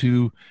how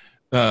to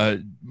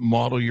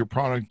model your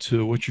product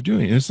to what you're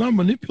doing. And it's not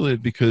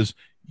manipulative because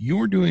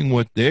you're doing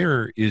what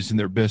there is in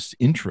their best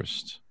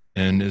interest.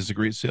 And as a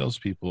great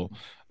salespeople,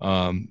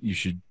 you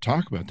should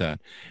talk about that.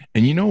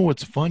 And you know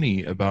what's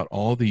funny about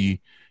all the,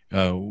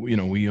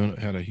 we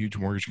had a huge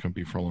mortgage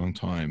company for a long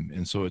time.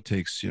 And so it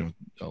takes, a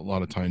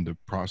lot of time to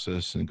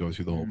process and go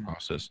through the whole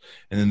process.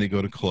 And then they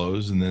go to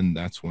close, and then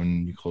that's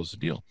when you close the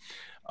deal.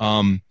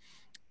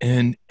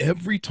 And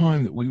every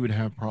time that we would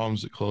have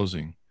problems at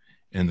closing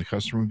and the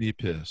customer would be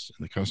pissed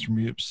and the customer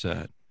would be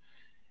upset,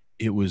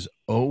 it was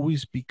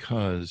always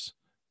because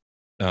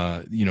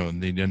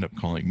and they'd end up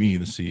calling me,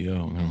 the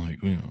CEO, and I'm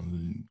like,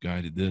 the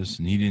guy did this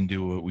and he didn't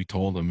do what we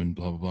told him and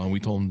blah, blah, blah. And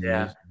we told him to do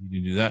this, he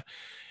didn't do that.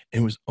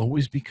 And it was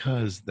always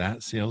because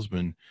that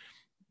salesman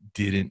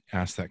didn't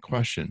ask that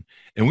question.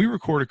 And we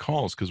recorded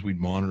calls because we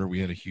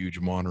had a huge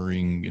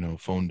monitoring,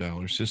 phone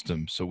dialer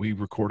system. So we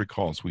recorded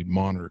calls, we'd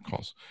monitor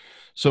calls.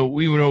 So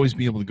we would always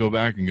be able to go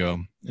back and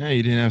go, hey,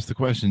 you didn't ask the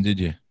question, did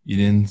you? You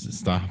didn't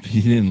stop.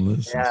 You didn't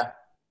listen. Yeah.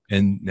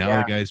 And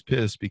now the guy's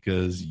pissed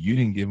because you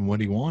didn't give him what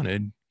he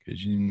wanted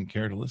because you didn't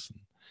care to listen.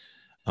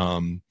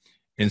 And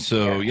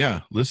so,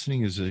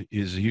 listening is a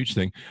huge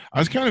thing. I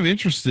was kind of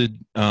interested,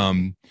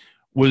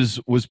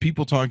 was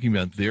people talking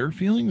about their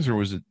feelings, or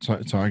was it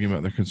talking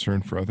about their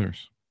concern for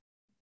others?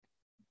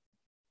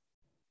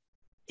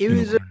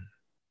 I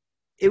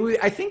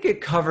think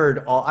it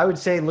covered all. I would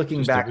say,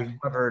 looking back, it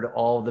covered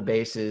all the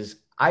bases.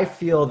 I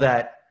feel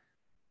that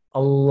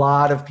a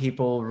lot of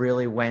people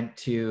really went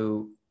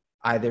to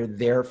either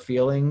their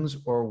feelings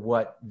or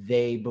what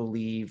they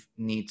believe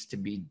needs to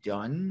be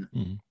done.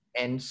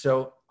 And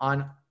so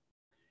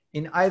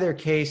in either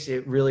case,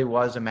 it really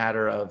was a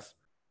matter of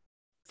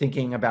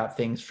thinking about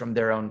things from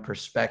their own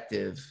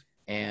perspective.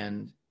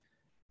 And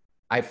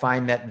I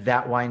find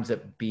that winds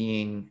up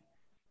being,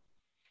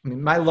 the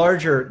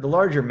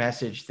larger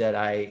message that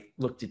I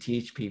look to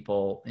teach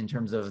people in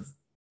terms of,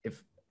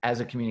 if as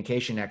a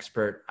communication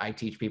expert, I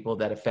teach people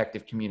that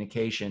effective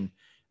communication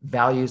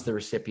values the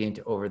recipient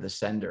over the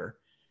sender.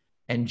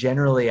 And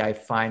generally, I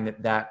find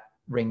that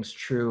rings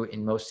true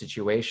in most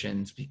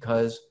situations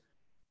because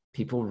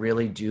people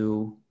really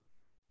do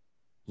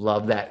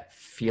love that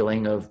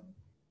feeling of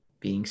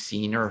being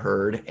seen or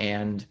heard.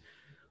 And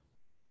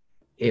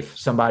if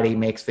somebody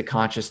makes the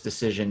conscious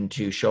decision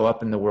to show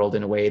up in the world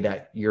in a way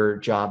that your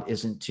job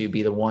isn't to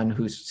be the one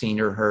who's seen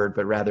or heard,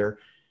 but rather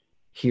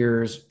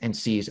hears and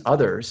sees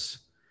others,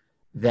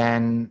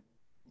 then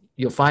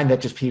you'll find that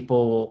just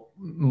people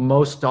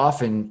most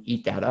often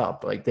eat that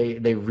up. Like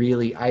they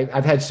really,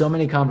 I've had so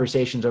many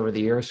conversations over the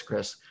years,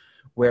 Chris,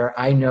 where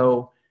I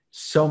know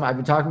I've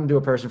been talking to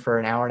a person for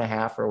an hour and a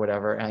half or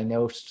whatever, and I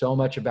know so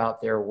much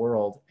about their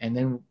world. And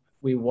then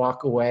we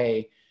walk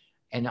away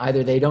and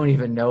either they don't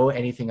even know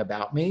anything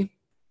about me,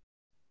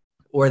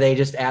 or they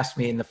just ask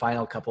me in the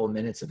final couple of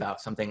minutes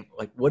about something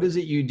like, what is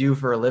it you do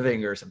for a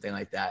living or something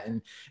like that?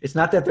 And it's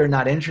not that they're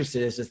not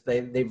interested. It's just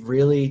they've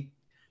really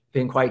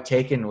been quite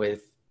taken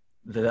with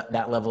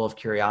that level of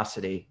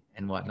curiosity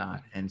and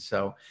whatnot. And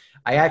so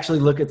I actually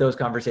look at those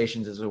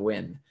conversations as a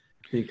win,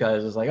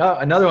 because it's like, oh,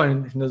 another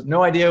one who has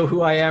no idea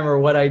who I am or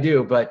what I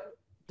do, but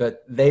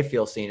they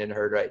feel seen and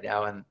heard right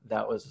now. And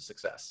that was a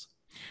success.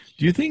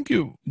 Do you think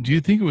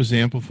it was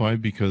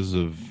amplified because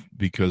of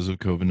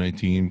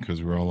COVID-19,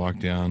 because we're all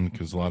locked down,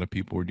 because a lot of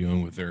people were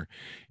dealing with their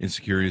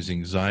insecurities,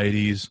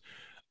 anxieties,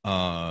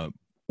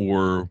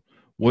 or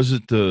was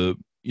it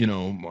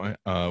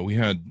we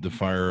had The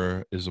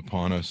Fire Is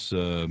Upon Us,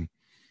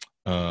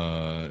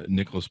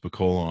 Nicholas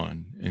Bacall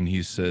on, and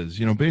he says,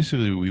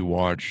 basically we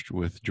watched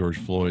with George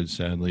Floyd,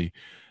 sadly,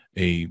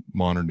 a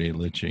modern day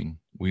lynching.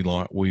 We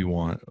watched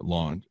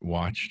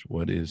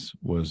what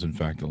was in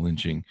fact a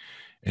lynching,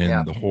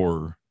 and the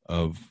horror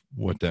of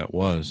what that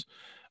was.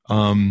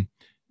 Do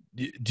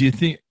you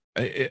think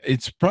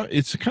it's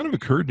kind of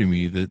occurred to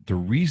me that the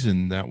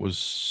reason that was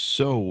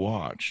so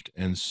watched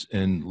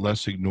and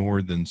less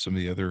ignored than some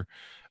of the other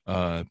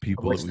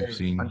people which that we've there's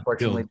seen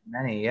unfortunately killed.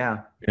 many.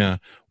 Yeah. Yeah,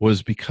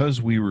 was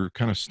because we were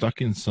kind of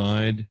stuck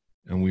inside,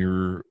 and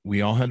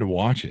we all had to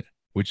watch it,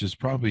 which is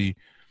probably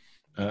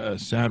a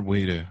sad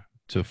way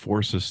to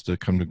force us to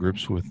come to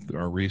grips with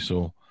our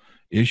racial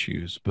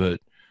issues.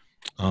 But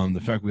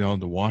the fact we all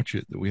had to watch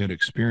it, that we had to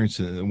experience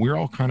it, and we're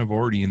all kind of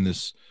already in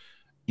this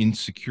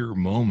insecure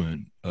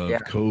moment Yeah.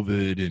 of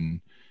COVID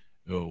and,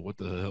 oh, what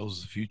the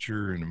hell's the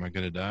future, and am I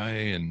going to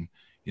die? And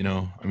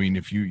I mean,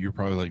 if you're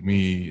probably like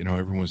me,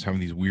 everyone was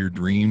having these weird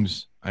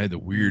dreams. I had the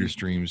weirdest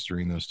dreams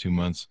during those 2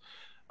 months.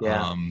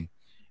 Yeah.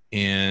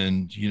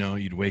 And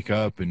you'd wake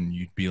up and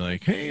you'd be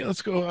like, hey,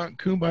 let's go out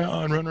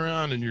kumbaya and run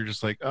around, and you're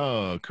just like,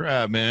 oh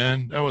crap,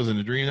 man, that wasn't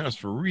a dream, that was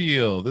for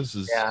real. This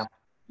is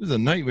a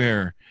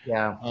nightmare.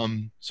 Yeah.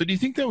 So do you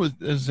think that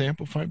was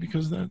amplified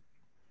because of that?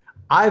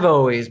 I've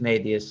always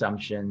made the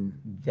assumption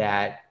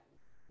that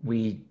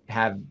we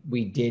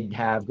did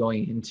have,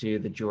 going into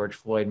the George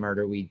Floyd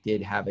murder, we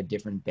did have a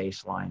different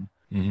baseline.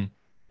 Mm-hmm.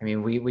 I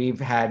mean, we've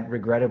had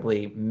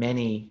regrettably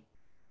many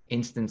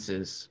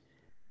instances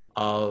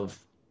of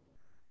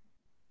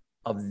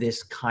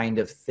this kind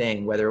of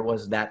thing, whether it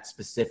was that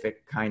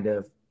specific kind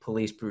of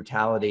police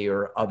brutality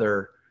or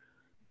other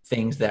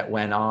things that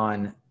went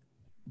on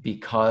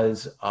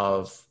because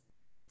of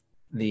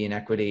the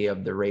inequity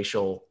of the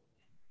racial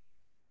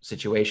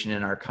situation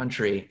in our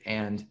country.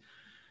 And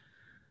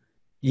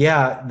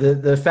yeah,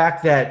 the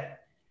fact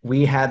that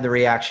we had the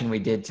reaction we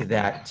did to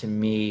that, to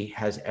me,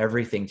 has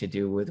everything to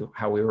do with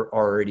how we were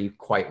already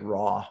quite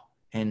raw,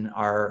 and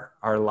our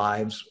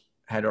lives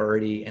had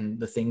already, and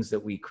the things that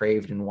we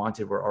craved and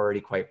wanted were already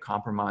quite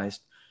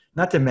compromised.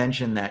 Not to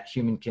mention that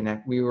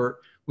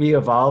we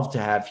evolved to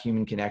have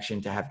human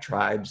connection, to have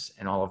tribes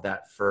and all of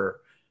that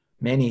for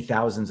many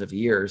thousands of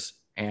years.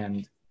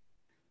 And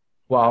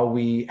while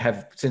we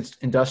have, since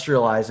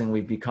industrializing,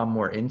 we've become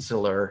more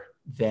insular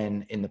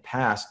than in the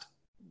past,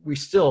 we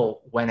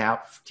still went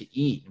out to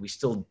eat. We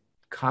still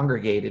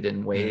congregated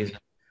in ways.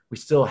 We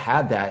still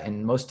had that.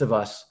 And most of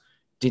us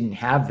didn't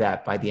have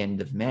that by the end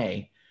of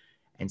May.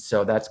 And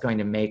so that's going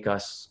to make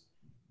us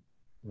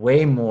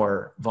way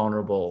more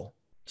vulnerable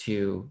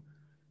to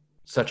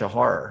such a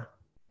horror,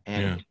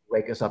 and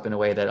wake us up in a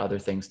way that other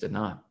things did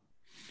not.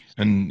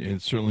 And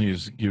it certainly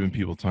is giving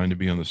people time to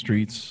be on the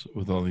streets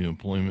with all the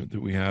employment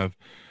that we have,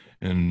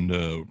 and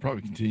will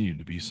probably continue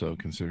to be so,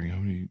 considering how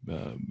many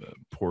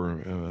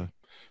poor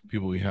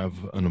people we have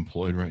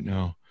unemployed right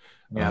now.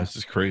 It's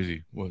just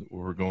crazy what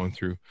we're going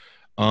through.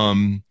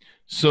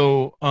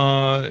 So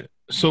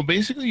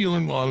basically you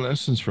learn a lot of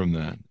lessons from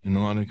that, and a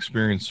lot of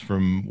experience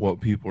from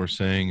what people are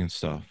saying and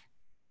stuff.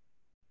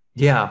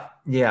 Yeah.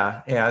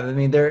 I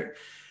mean,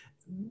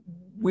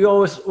 we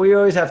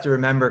always have to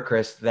remember,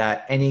 Chris,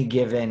 that any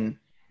given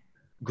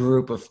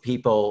group of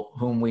people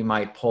whom we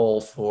might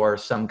poll for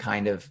some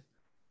kind of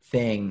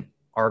thing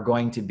are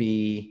going to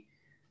be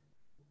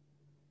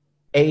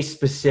a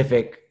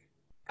specific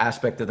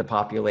aspect of the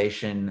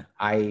population.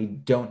 I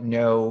don't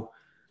know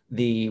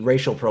the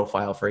racial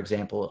profile, for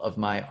example, of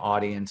my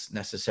audience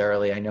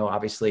necessarily. I know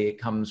obviously it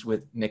comes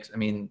with mix. I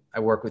mean, I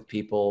work with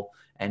people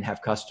and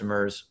have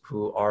customers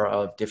who are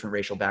of different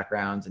racial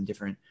backgrounds and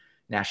different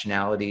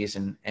nationalities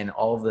and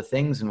all of the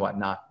things and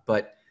whatnot,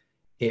 but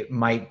it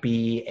might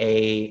be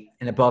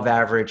an above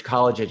average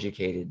college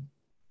educated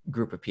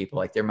group of people.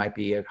 Like there might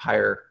be a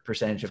higher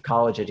percentage of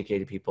college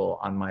educated people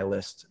on my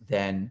list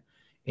than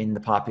in the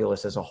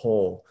populace as a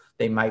whole.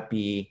 They might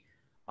be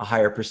a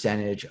higher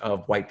percentage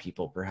of white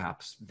people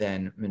perhaps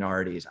than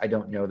minorities. I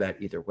don't know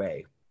that either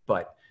way,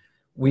 but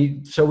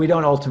we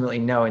don't ultimately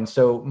know. And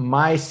so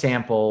my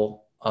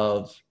sample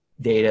of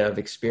data, of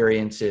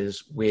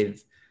experiences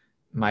with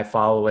my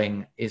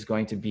following, is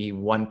going to be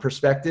one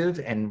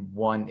perspective and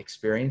one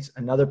experience.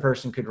 Another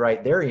person could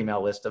write their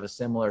email list of a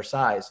similar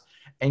size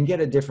and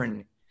get a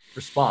different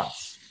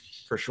response,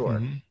 for sure.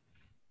 Mm-hmm.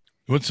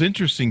 What's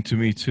interesting to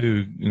me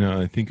too,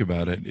 I think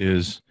about it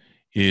is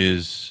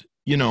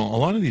a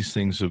lot of these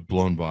things have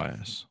blown by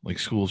us, like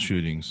school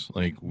shootings,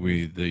 like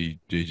they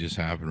just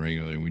happen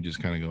regularly. We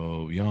just kind of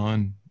go,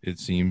 yawn. It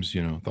seems,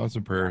 thoughts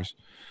and prayers.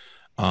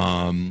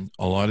 A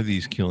lot of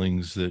these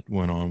killings that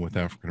went on with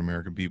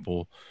African-American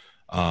people,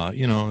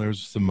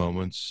 there's the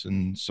moments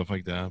and stuff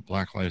like that.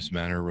 Black Lives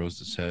Matter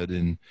rose its head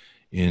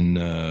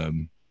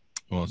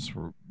it's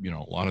for,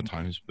 a lot of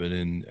times, but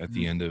at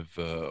the end of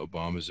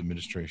Obama's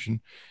administration.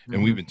 Mm-hmm.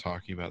 And we've been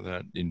talking about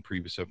that in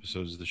previous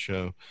episodes of the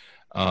show.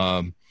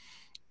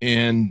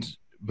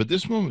 But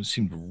this moment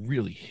seemed to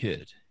really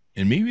hit.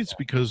 And maybe it's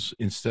because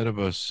instead of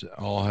us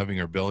all having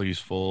our bellies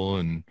full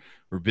and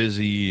we're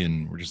busy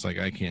and we're just like,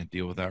 I can't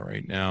deal with that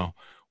right now,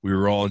 we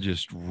were all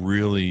just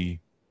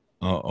really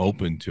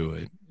open to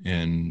it.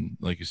 And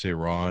like you say,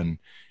 raw and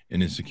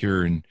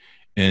insecure.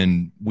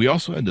 And we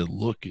also had to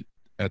look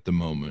at the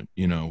moment.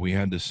 We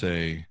had to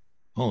say,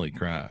 holy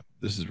crap,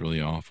 this is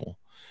really awful.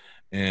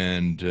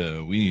 And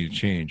we need to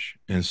change.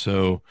 And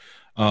so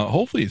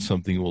hopefully it's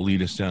something that will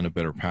lead us down a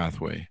better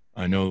pathway.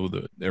 I know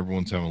that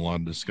everyone's having a lot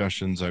of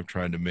discussions. I've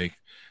tried to make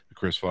the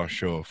Chris Voss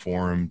Show a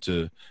forum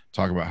to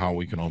talk about how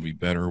we can all be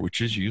better,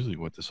 which is usually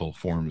what this whole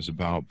forum is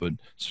about, but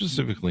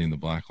specifically in the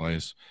Black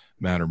Lives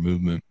Matter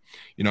movement.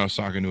 You know, I was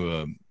talking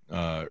to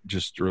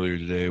just earlier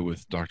today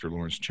with Dr.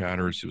 Lawrence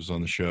Chatters, who was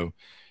on the show,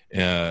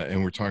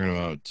 and we're talking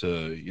about,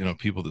 you know,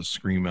 people that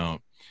scream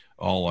out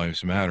all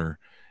lives matter,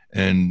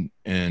 and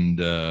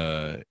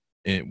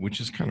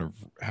which is kind of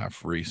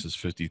half racist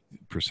 50%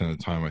 of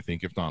the time, I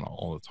think, if not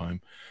all the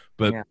time.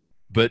 But Yeah.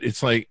 But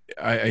it's like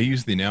I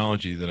use the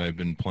analogy that I've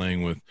been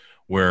playing with,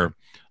 where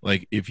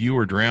like if you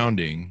were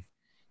drowning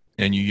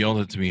and you yelled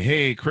it to me,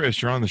 "Hey,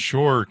 Chris, you're on the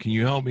shore. Can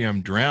you help me?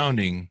 I'm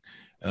drowning.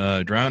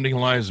 Drowning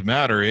lives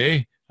matter,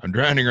 eh? I'm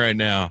drowning right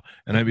now."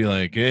 And I'd be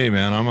like, "Hey,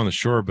 man, I'm on the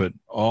shore, but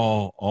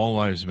all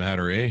lives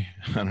matter, eh?"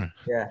 I don't,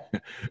 Yeah.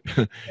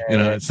 you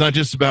know, it's not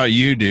just about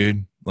you,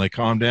 dude. Like,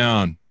 calm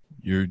down.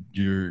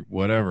 You're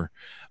whatever.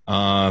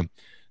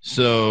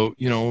 So,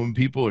 you know, when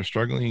people are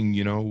struggling,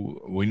 you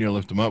know, we need to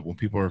lift them up. When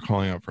people are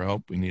calling out for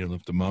help, we need to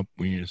lift them up.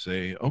 We need to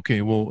say,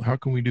 okay, well, how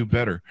can we do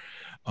better?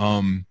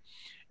 And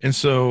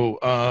so,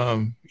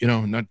 you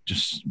know, not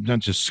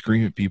just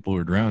scream at people who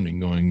are drowning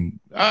going,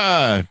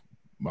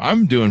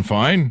 I'm doing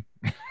fine.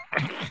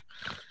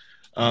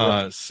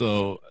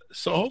 So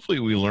hopefully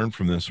we learn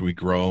from this, we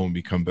grow and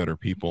become better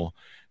people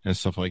and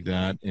stuff like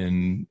that.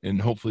 And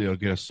hopefully it'll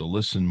get us to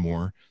listen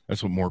more.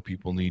 That's what more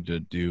people need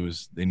to do,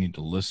 is they need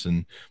to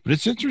listen. But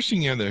it's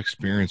interesting, you have the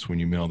experience when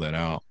you mail that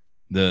out,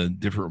 the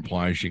different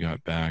replies you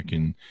got back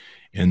and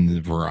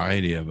the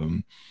variety of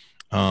them,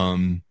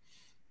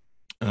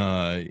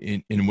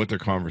 in what their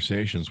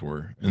conversations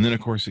were. And then of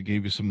course it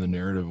gave you some of the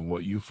narrative of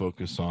what you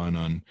focus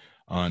on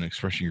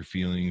expressing your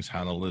feelings,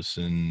 how to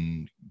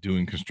listen,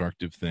 doing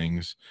constructive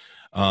things.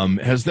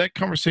 Has that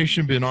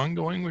conversation been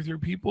ongoing with your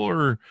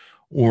people,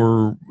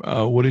 or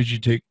what did you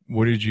take?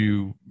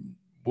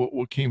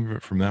 What came of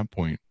it from that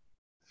point?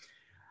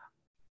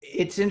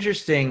 It's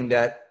interesting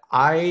that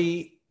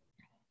I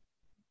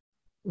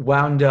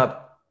wound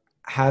up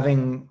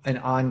having an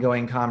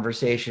ongoing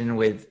conversation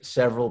with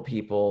several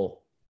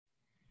people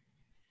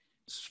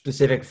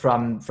specific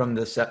from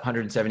the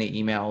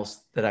 170 emails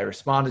that I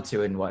responded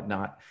to and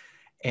whatnot.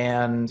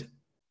 And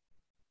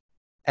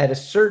at a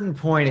certain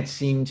point, it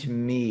seemed to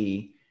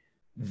me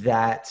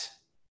that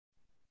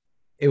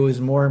it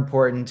was more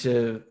important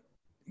to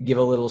give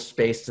a little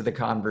space to the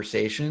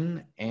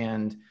conversation,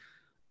 and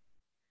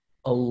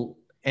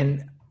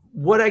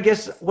what I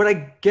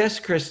guess,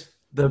 Chris,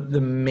 the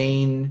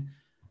main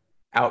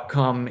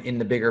outcome in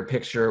the bigger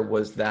picture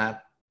was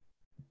that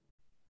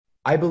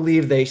I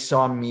believe they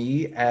saw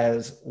me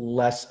as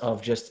less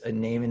of just a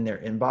name in their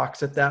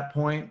inbox at that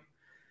point.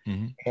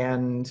 Mm-hmm.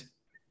 And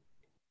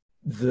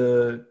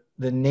the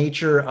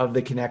nature of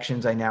the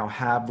connections I now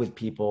have with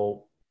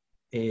people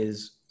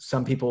is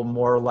some people are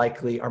more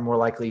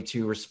likely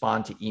to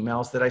respond to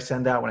emails that I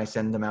send out when I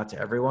send them out to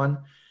everyone.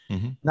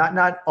 Mm-hmm.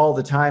 Not all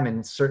the time,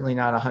 and certainly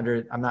not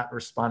 100. I'm not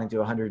responding to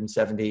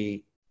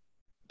 170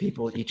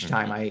 people each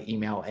time I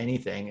email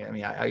anything. I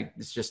mean,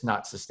 it's just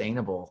not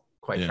sustainable,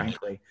 quite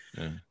frankly.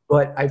 Yeah.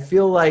 But I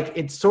feel like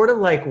it's sort of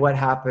like what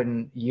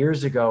happened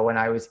years ago when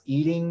I was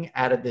eating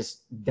at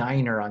this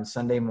diner on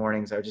Sunday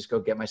mornings. I would just go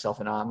get myself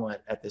an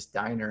omelet at this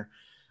diner.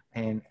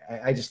 And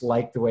I just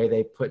liked the way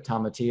they put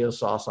tomatillo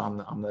sauce on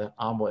the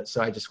omelet.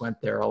 So I just went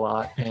there a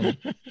lot. And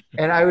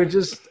and I would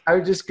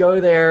just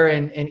go there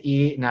and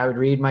eat, and I would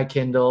read my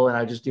Kindle, and I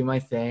would just do my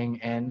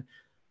thing. And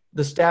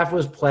the staff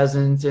was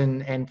pleasant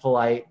and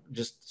polite,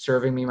 just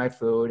serving me my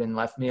food and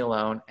left me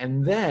alone.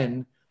 And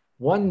then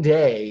one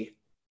day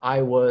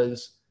I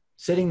was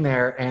sitting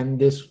there, and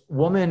this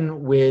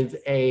woman with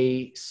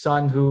a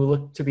son who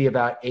looked to be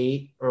about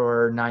 8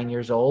 or 9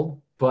 years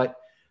old, but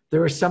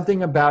there was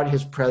something about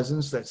his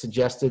presence that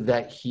suggested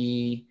that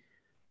he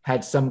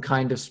had some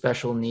kind of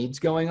special needs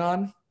going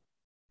on.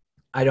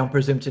 I don't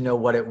presume to know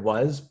what it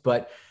was,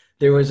 but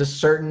there was a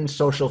certain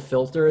social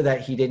filter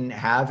that he didn't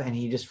have, and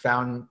he just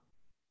found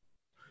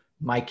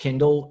my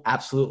Kindle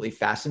absolutely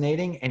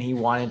fascinating, and he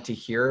wanted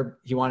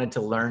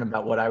to learn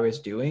about what I was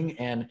doing.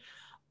 And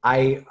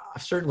I'm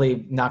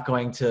certainly not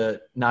going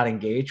to not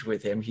engage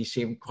with him. He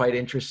seemed quite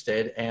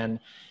interested. And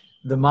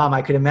the mom,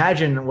 I could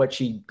imagine what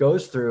she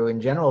goes through in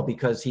general,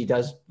 because he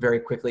does very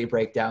quickly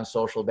break down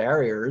social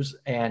barriers,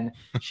 and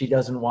she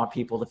doesn't want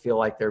people to feel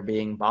like they're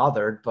being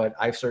bothered. But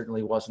I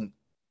certainly wasn't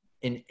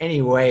in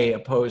any way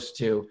opposed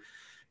to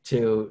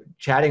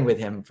chatting with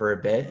him for a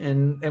bit.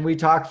 And we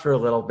talked for a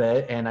little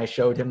bit, and I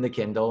showed him the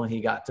Kindle, and he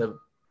got to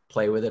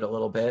play with it a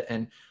little bit,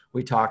 and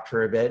we talked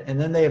for a bit,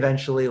 and then they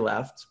eventually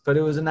left. But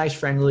it was a nice,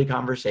 friendly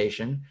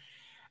conversation.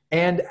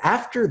 And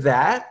after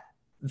that,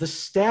 the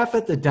staff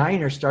at the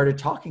diner started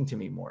talking to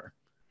me more.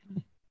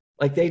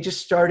 Like, they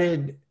just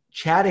started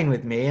chatting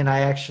with me, and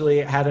I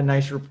actually had a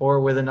nice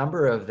rapport with a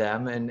number of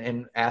them,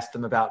 and asked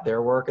them about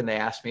their work, and they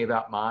asked me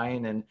about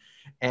mine.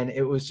 And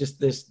it was just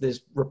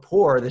this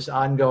rapport, this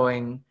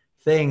ongoing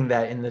thing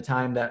that in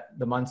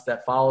the months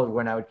that followed,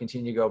 when I would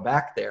continue to go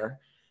back there,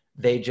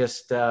 they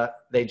just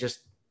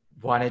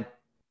wanted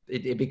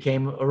it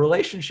became a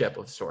relationship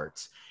of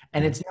sorts.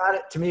 And it's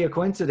not, to me, a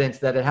coincidence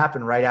that it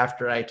happened right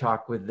after I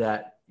talked with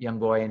that young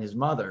boy and his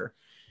mother,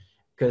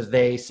 because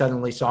they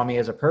suddenly saw me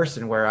as a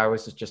person where I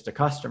was just a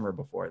customer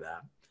before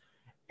them.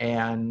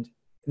 And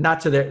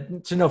not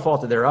to no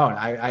fault of their own.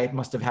 I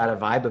must have had a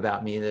vibe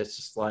about me that's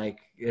just like,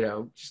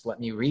 just let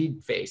me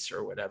read face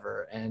or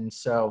whatever. And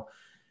so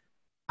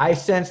I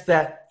sensed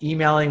that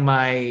emailing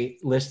my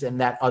list in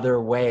that other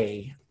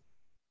way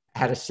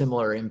had a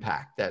similar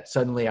impact, that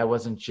suddenly I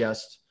wasn't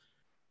just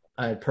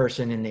a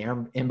person in the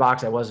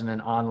inbox. I wasn't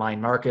an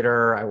online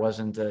marketer. I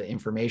wasn't an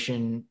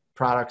information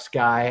products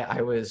guy.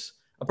 I was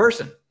a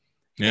person.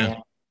 Yeah.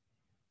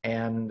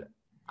 And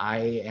I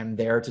am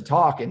there to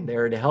talk and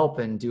there to help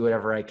and do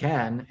whatever I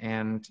can.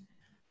 And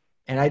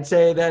I'd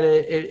say that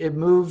it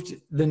moved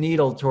the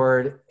needle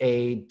toward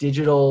a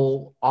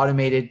digital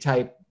automated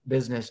type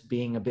business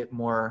being a bit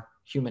more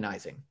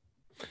humanizing.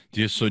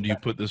 Do you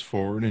put this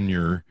forward in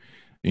your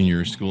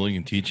schooling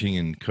and teaching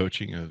and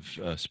coaching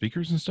of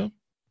speakers and stuff?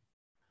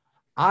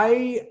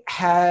 I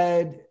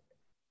had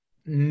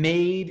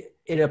made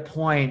it a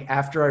point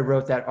after I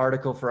wrote that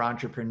article for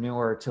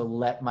Entrepreneur to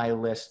let my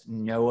list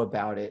know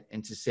about it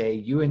and to say,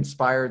 you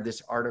inspired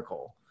this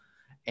article,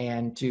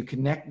 and to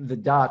connect the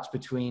dots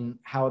between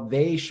how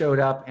they showed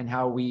up and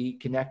how we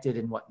connected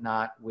and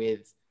whatnot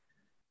with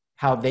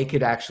how they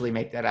could actually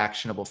make that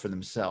actionable for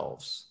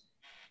themselves.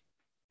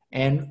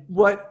 And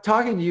what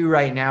talking to you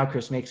right now,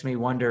 Chris, makes me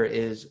wonder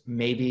is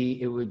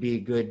maybe it would be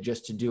good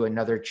just to do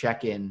another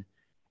check-in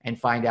and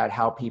find out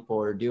how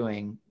people are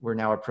doing. We're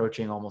now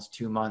approaching almost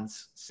 2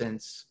 months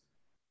since,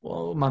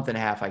 a month and a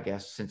half, I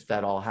guess, since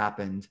that all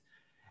happened.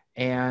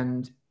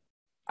 And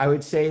I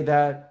would say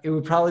that it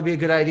would probably be a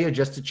good idea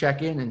just to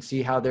check in and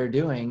see how they're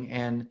doing.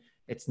 And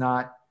it's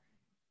not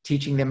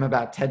teaching them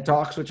about TED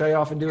Talks, which I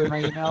often do in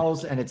my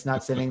emails, and it's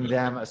not sending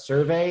them a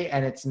survey,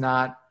 and it's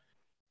not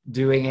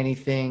doing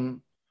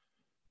anything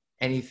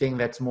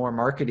that's more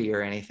markety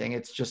or anything.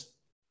 It's just,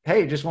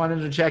 hey, just wanted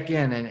to check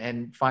in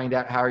and find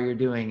out how you're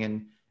doing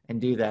and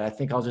do that. I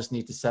think I'll just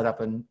need to set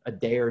up a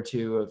day or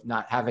two of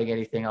not having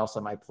anything else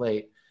on my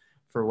plate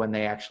for when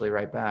they actually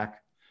write back.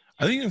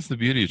 I think that's the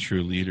beauty of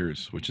true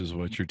leaders, which is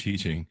what you're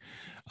teaching,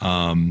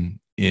 in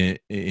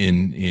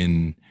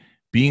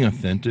being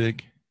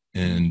authentic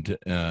and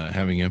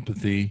having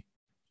empathy.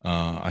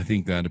 I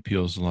think that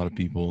appeals to a lot of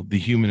people. The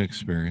human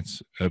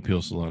experience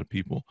appeals to a lot of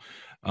people.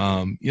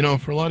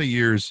 For a lot of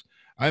years,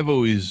 I've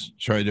always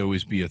tried to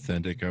always be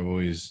authentic. I've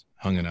always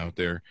hung it out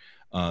there.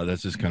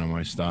 That's just kind of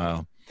my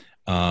style.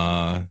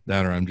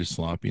 That or I'm just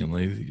sloppy and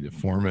lazy to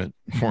format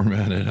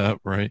it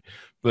up, right?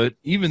 But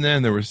even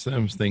then, there were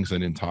some things I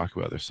didn't talk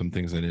about. There's some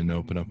things I didn't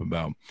open up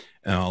about.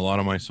 And a lot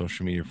of my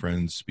social media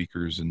friends,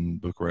 speakers,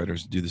 and book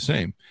writers do the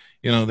same.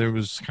 There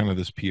was kind of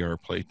this PR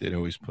plate they'd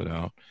always put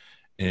out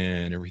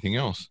and everything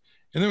else.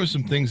 And there was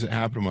some things that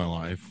happened in my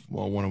life.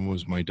 Well, one of them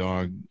was my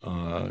dog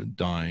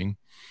dying.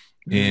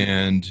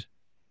 And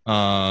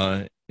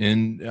I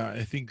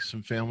think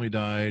some family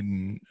died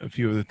and a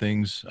few other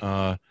things.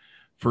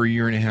 For a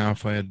year and a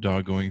half, I had a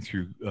dog going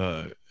through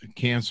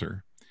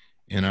cancer,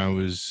 and I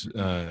was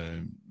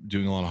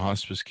doing a lot of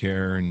hospice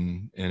care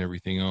and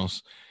everything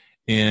else.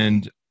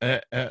 And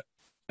at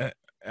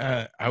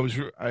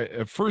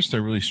first I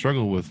really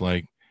struggled with,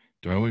 like,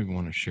 do I even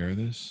want to share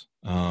this?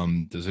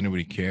 Does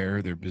anybody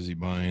care? They're busy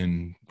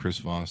buying Chris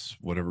Voss,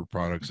 whatever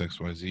products,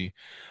 XYZ.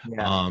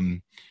 Yeah.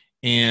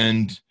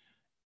 And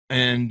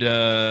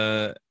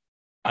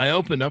I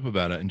opened up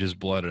about it and just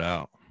bled it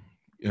out.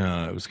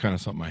 It was kind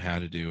of something I had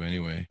to do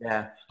anyway.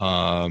 Yeah.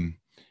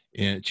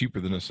 And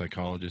cheaper than a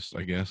psychologist,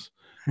 I guess.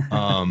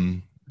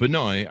 But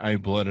no, I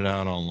bled it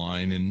out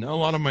online, and a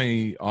lot of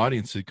my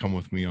audience had come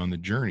with me on the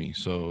journey.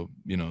 So,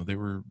 they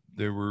were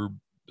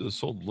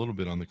sold a little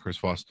bit on the Chris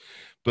Voss,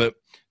 but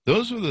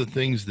those were the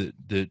things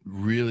that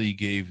really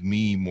gave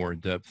me more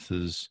depth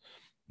as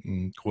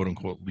quote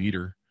unquote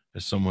leader,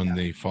 as someone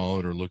they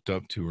followed or looked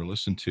up to or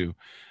listened to.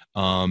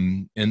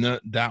 And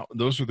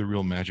those were the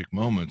real magic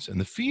moments. And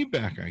the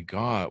feedback I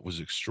got was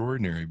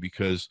extraordinary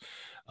because,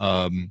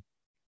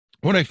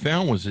 what I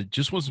found was it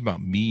just wasn't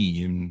about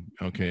me. And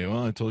okay,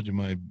 well, I told you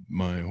my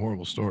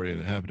horrible story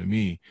that happened to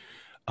me.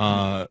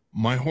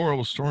 My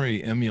horrible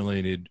story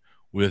emulated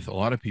with a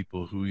lot of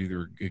people who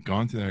either had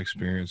gone through that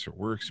experience or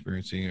were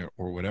experiencing it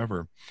or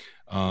whatever.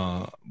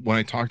 When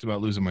I talked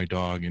about losing my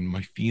dog and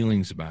my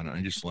feelings about it,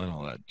 I just let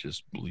all that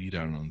just bleed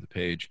out on the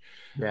page.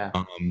 Yeah.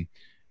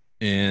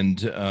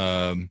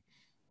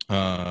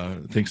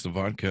 Thanks to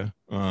vodka,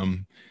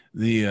 I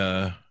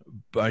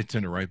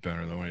tend to write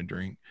better than when I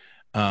drink.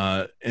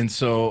 And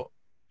so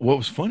what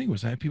was funny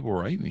was I had people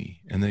write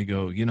me and they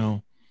go,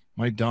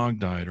 my dog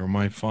died or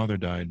my father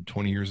died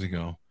 20 years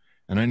ago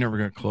and I never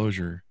got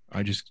closure.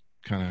 I just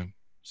kind of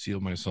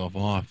sealed myself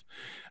off.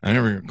 I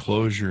never got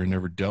closure and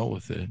never dealt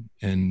with it.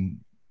 And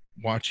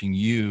watching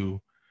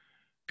you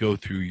go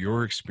through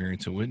your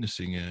experience and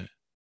witnessing it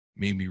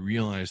made me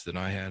realize that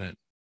I hadn't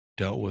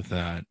dealt with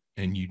that,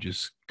 and you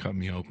just cut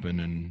me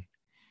open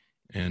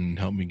and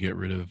helped me get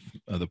rid of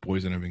the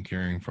poison I've been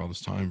carrying for all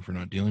this time for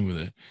not dealing with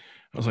it.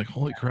 I was like,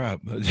 holy crap.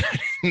 I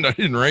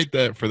didn't write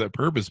that for that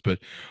purpose, but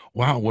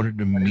wow, what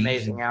an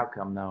amazing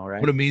outcome though,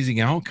 right? What amazing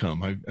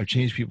outcome. I've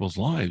changed people's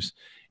lives.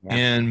 Yeah.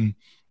 And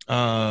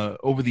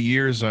over the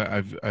years,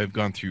 I've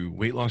gone through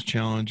weight loss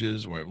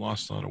challenges where I've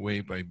lost a lot of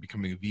weight by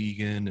becoming a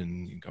vegan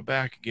and come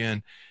back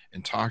again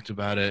and talked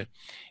about it.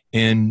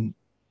 And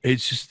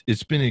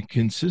it's been a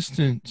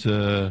consistent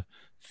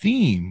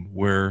theme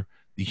where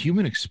the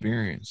human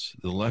experience,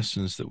 the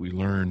lessons that we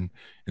learn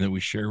and that we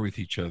share with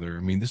each other. I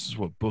mean, this is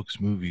what books,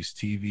 movies,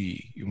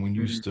 TV, when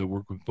you used to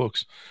work with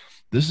books,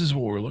 this is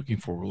what we're looking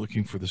for. We're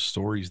looking for the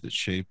stories that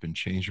shape and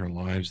change our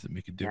lives, that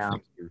make a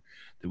difference,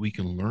 that we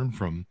can learn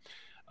from.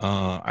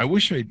 I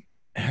wish I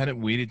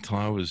hadn't waited till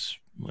I was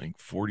like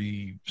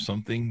 40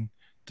 something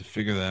to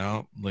figure that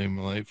out, late in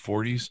my late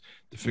 40s,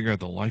 to figure out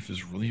that life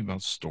is really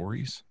about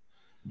stories.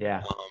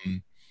 Yeah.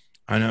 And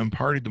I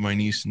imparted to my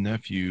niece and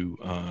nephew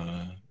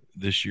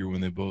this year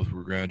when they both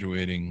were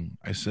graduating.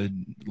 I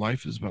said,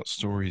 life is about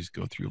stories.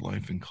 Go through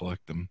life and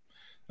collect them.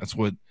 That's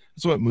what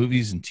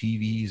movies and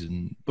TVs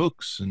and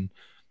books and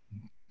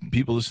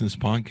people listen to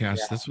this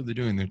podcast. That's what they're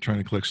doing. They're trying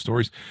to collect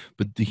stories,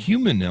 but the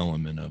human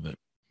element of it.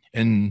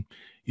 And,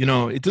 you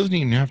know, it doesn't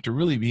even have to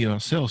really be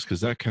about sales,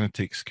 because that kind of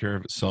takes care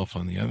of itself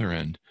on the other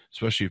end,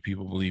 especially if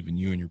people believe in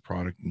you and your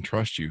product and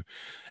trust you.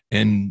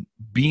 And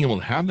being able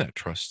to have that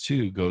trust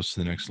too goes to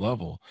the next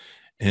level.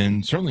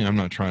 And certainly I'm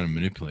not trying to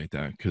manipulate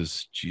that,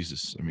 because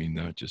Jesus, I mean,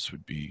 that just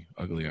would be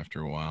ugly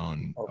after a while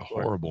and a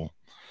horrible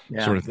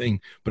sort of thing.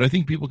 But I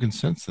think people can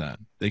sense that.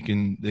 They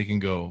can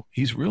go,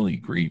 he's really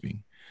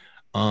grieving.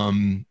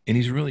 And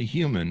he's really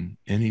human,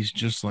 and he's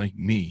just like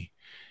me.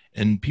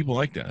 And people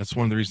like that. That's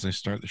one of the reasons I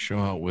start the show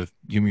out with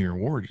give me your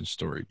origin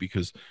story,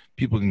 because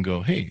people can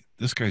go, hey,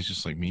 this guy's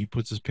just like me. He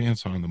puts his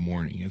pants on in the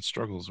morning. He had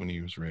struggles when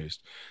he was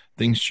raised.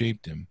 Things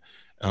shaped him.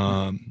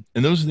 And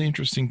those are the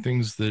interesting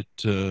things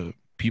that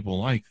people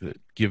like, that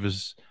give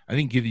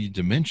you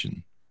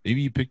dimension.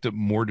 Maybe you picked up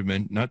more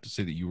dimension, not to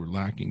say that you were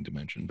lacking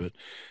dimension, but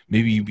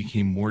maybe you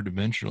became more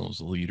dimensional as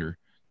a leader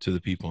to the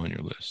people on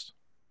your list.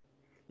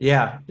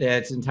 Yeah,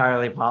 it's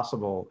entirely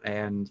possible.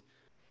 And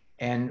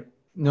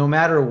no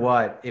matter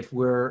what, if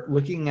we're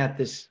looking at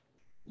this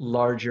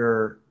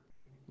larger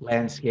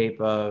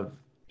landscape of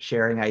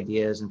sharing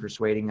ideas and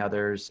persuading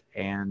others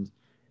and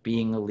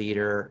being a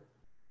leader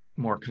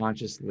more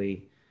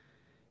consciously,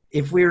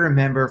 if we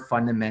remember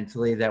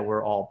fundamentally that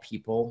we're all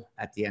people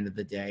at the end of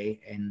the day,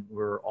 and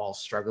we're all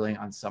struggling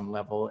on some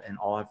level and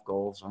all have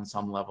goals on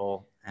some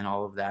level and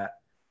all of that,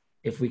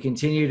 if we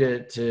continue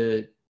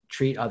to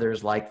treat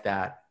others like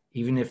that,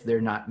 even if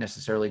they're not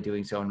necessarily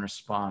doing so in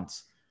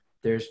response,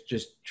 there's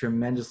just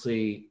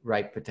tremendously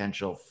ripe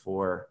potential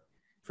for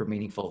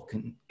meaningful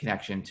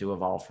connection to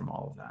evolve from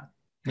all of that.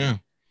 Yeah.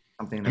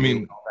 Something that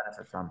we all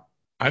benefit from.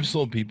 I've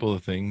sold people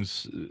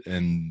things,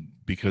 and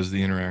because of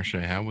the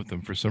interaction I have with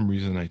them, for some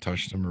reason I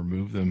touch them or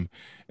move them,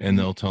 and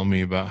they'll tell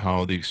me about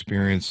how the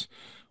experience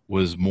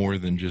was more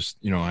than just,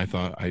 you know, I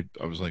thought I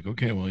was like,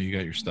 okay, well, you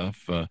got your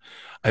stuff.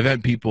 I've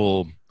had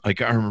people,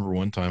 like, I remember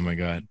one time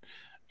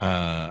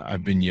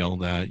I've been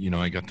yelled at, you know,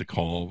 I got the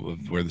call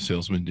of where the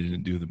salesman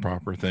didn't do the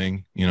proper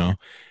thing, you know,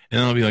 and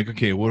I'll be like,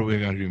 okay, what do we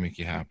got to do to make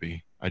you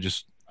happy?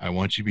 I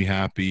want you to be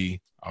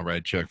happy. I'll write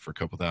a check for a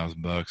couple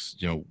 $1,000,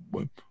 you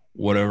know,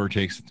 whatever it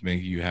takes to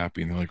make you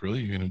happy. And they're like, really?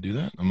 You're going to do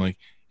that? I'm like,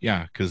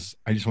 yeah, because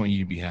I just want you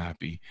to be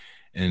happy.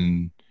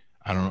 And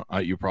I don't know,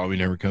 you'll probably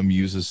never come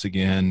use this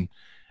again.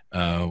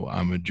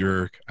 I'm a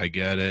jerk. I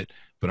get it,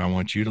 but I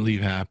want you to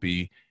leave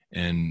happy,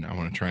 and I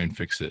want to try and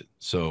fix it.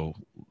 So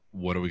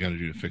what do we got to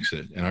do to fix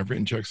it? And I've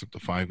written checks up to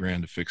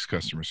 $5,000 to fix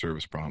customer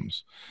service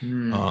problems.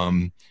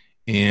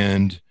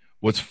 And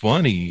what's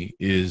funny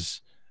is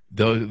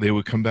they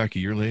would come back a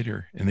year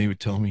later and they would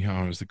tell me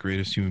how I was the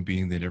greatest human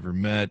being they'd ever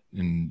met,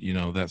 and, you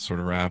know, that sort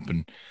of rap.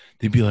 And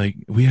they'd be like,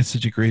 we had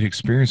such a great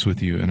experience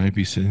with you. And I'd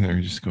be sitting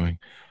there just going,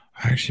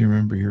 I actually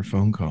remember your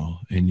phone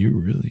call, and you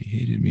really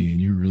hated me,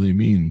 and you were really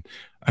mean.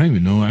 I don't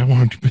even know I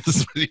wanted to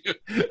business with you.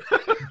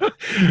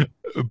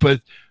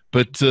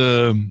 But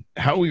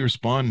how we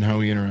respond and how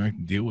we interact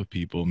and deal with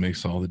people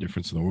makes all the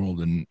difference in the world.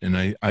 And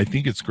I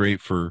think it's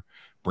great for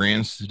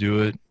brands to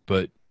do it,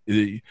 but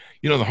you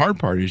know, the hard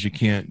part is you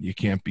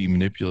can't be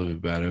manipulative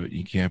about it.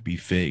 You can't be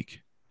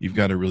fake. You've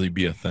got to really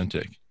be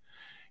authentic.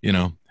 You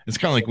know, it's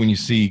kind of like when you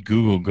see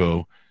Google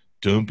go,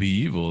 don't be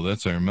evil,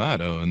 that's our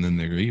motto, and then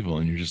they're evil,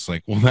 and you're just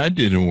like, well, that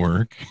didn't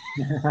work.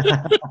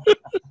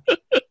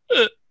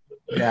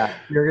 Yeah,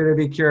 you're going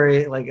to be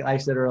curious. Like I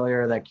said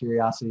earlier, that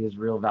curiosity is a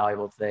real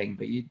valuable thing,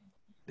 but it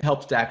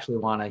helps to actually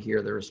want to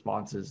hear the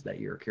responses that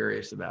you're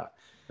curious about.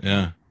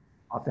 Yeah.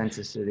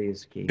 Authenticity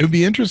is key. It would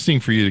be interesting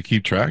for you to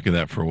keep track of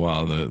that for a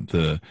while.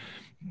 The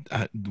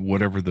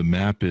whatever the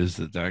map is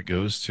that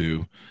goes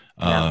to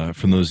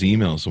from those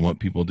emails and what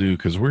people do,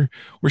 because we're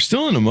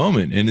still in a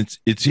moment, and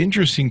it's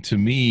interesting to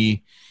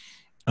me.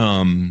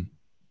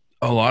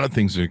 A lot of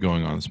things are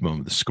going on in this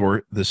moment.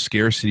 The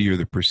scarcity or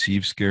the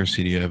perceived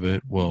scarcity of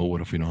it. Well,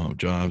 what if we don't have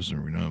jobs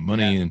or we don't have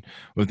money, and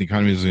what if the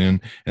economy is in?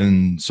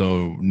 And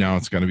so now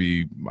it's got to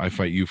be, I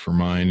fight you for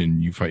mine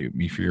and you fight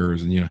me for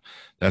yours, and, you know,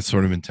 that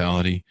sort of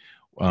mentality.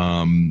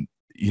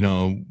 You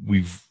know,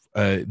 we've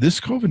this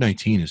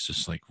COVID-19 is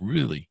just like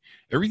really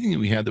everything that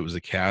we had that was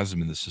a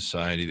chasm in the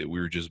society that we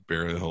were just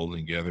barely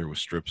holding together with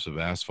strips of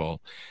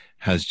asphalt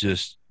has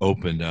just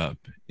opened up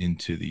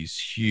into these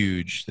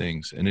huge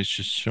things, and it's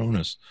just shown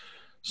us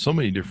so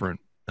many different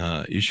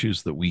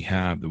issues that we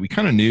have that we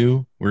kind of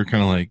knew. We're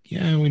kind of like,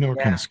 yeah, we know we're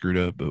kind of screwed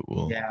up, but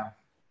we're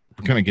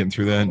kind of getting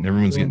through that, and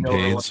everyone's getting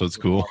paid, so it's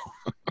cool.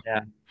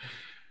 Yeah.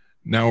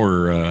 Now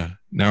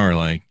we're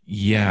like,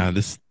 yeah,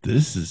 this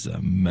is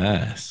a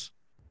mess,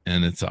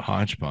 and it's a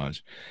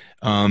hodgepodge.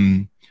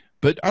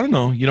 But I don't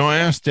know. You know, I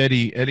asked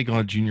Eddie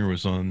Glaude Jr.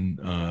 was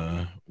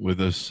on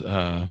with us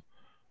a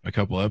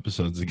couple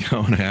episodes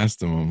ago, and I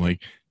asked him, I'm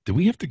like, do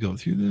we have to go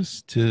through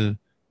this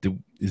do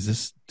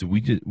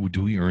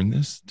we earn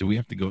this? Do we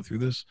have to go through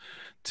this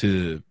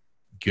to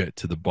get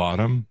to the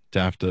bottom, to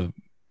have to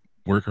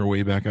work our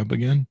way back up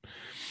again?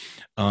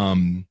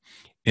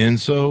 And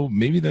so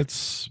maybe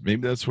that's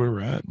where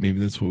we're at. Maybe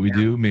that's what we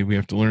do. Maybe we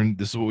have to learn.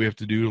 This is what we have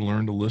to do to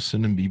learn to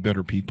listen and be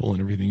better people and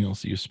everything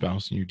else that you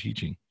espouse in your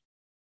teaching.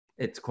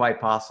 It's quite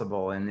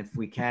possible. And if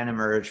we can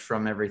emerge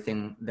from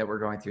everything that we're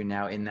going through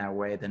now in that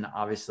way, then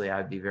obviously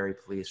I'd be very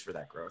pleased for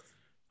that growth.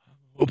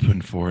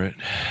 Open for it.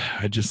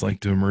 I'd just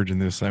like to emerge on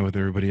this side with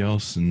everybody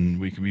else, and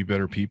we can be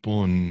better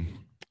people, and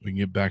we can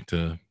get back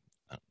to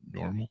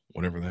normal,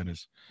 whatever that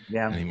is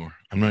anymore.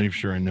 I'm not even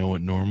sure I know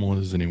what normal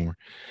is anymore.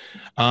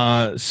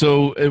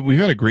 So we've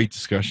had a great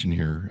discussion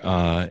here.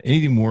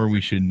 Anything more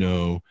we should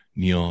know,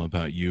 Neil,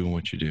 about you and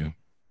what you do?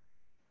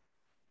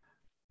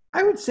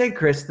 I would say,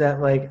 Chris, that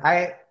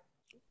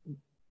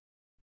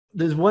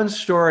there's one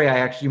story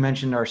you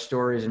mentioned our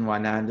stories and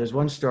whatnot. And there's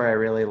one story I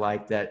really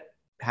like that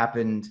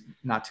happened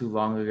not too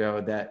long ago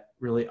that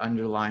really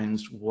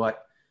underlines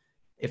what,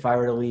 if I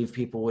were to leave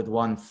people with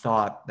one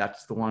thought,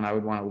 that's the one I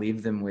would want to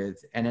leave them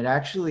with. And it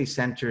actually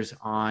centers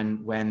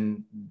on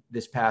when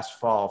this past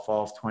fall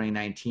of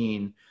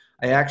 2019,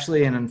 I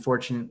actually and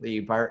unfortunately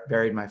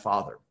buried my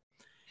father.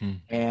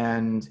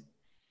 And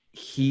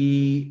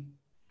he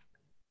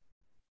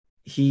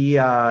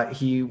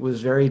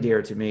was very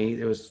dear to me.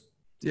 It was,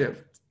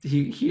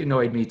 he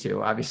annoyed me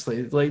too,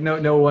 obviously. Like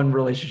no one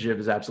relationship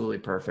is absolutely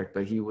perfect,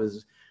 but he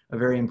was a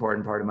very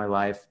important part of my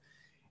life.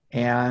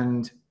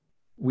 And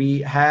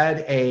we had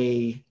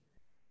a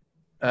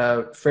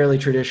fairly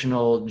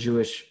traditional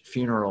Jewish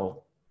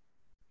funeral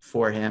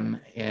for him.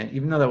 And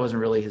even though that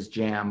wasn't really his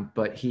jam,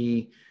 but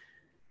we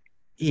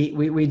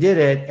did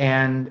it,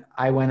 and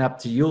I went up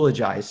to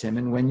eulogize him.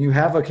 And when you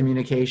have a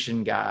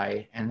communication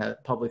guy and a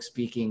public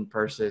speaking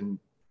person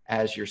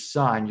as your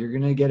son, you're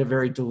going to get a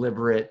very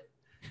deliberate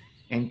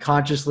and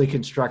consciously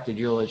constructed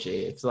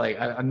eulogy. It's like,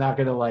 I'm not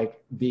going to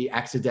be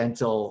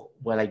accidental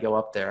when I go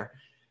up there.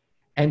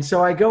 And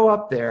so I go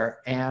up there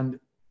and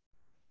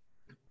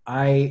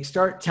I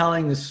start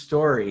telling the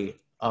story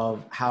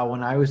of how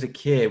when I was a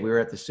kid, we were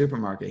at the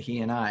supermarket, he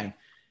and I,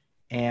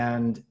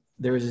 and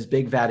there was this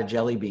big vat of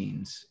jelly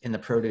beans in the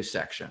produce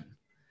section.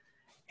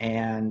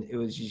 And it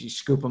was, you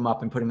scoop them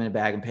up and put them in a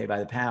bag and pay by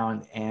the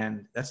pound.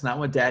 And that's not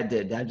what Dad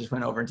did. Dad just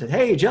went over and said,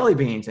 "Hey, jelly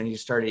beans." And he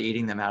started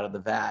eating them out of the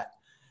vat.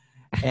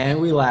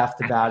 And we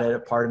laughed about it. A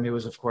part of me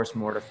was, of course,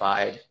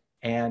 mortified.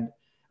 And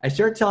I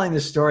started telling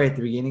this story at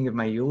the beginning of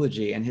my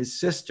eulogy, and his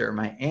sister,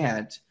 my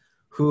aunt,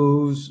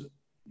 who's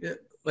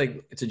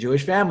it's a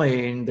Jewish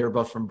family, and they're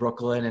both from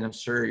Brooklyn. And I'm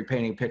sure you're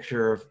painting a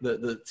picture of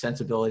the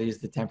sensibilities,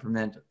 the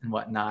temperament and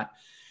whatnot.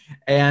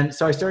 And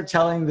so I started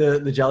telling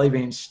the jelly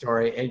beans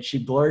story, and she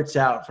blurts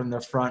out from the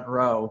front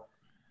row,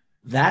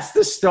 "That's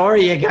the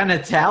story you're going to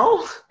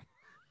tell?"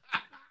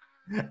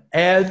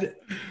 And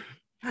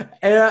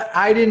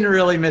I didn't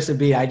really miss a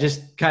beat. I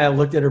just kind of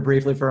looked at her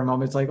briefly for a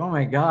moment. It's like, oh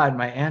my God,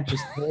 my aunt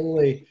just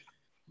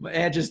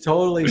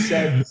totally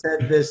said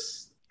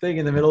this thing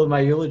in the middle of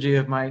my eulogy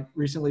of my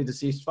recently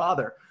deceased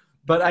father.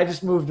 But I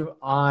just moved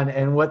on.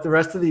 And what the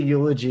rest of the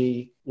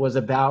eulogy was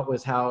about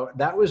was how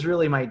that was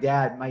really my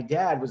dad. My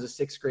dad was a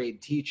 6th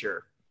grade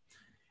teacher,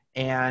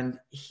 and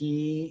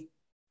he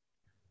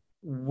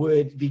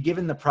would be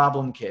given the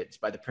problem kids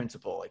by the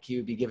principal. Like, he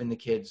would be given the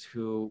kids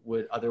who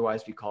would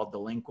otherwise be called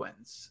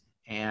delinquents.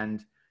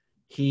 And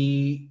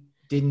he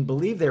didn't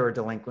believe they were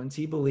delinquents.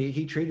 He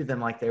treated them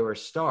like they were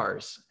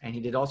stars, and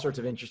he did all sorts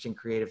of interesting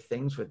creative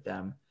things with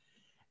them.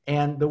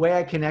 And the way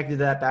I connected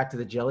that back to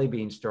the jelly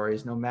bean story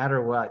is, no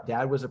matter what,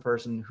 Dad was a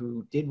person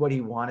who did what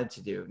he wanted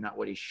to do, not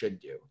what he should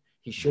do.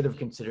 He should have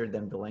considered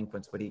them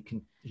delinquents, but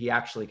he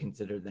actually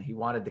considered them. He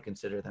wanted to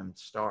consider them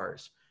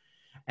stars.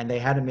 And they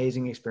had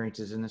amazing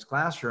experiences in his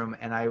classroom.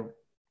 And I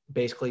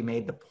basically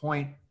made the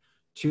point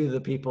to the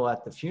people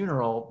at the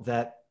funeral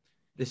that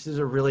this is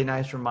a really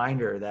nice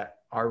reminder that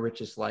our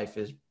richest life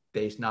is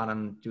based not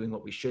on doing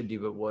what we should do,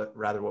 but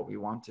rather what we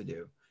want to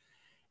do.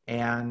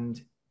 And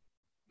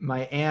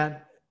my aunt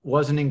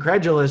wasn't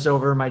incredulous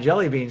over my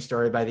jelly bean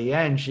story. By the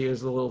end, she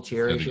was a little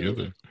teary. She had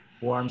a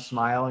warm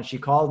smile. And she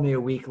called me a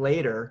week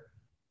later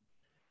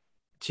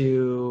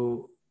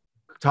to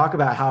talk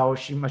about how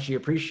much she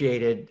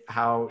appreciated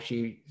how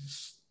she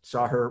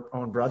saw her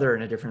own brother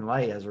in a different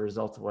light as a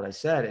result of what I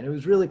said. And it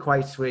was really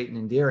quite sweet and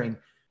endearing.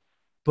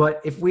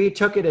 But if we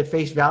took it at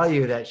face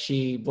value that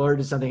she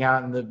blurted something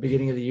out in the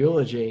beginning of the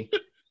eulogy,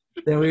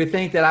 then we would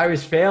think that I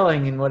was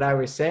failing in what I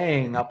was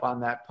saying up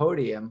on that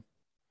podium.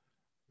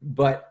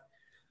 But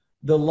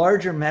the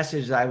larger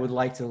message I would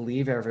like to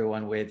leave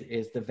everyone with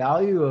is the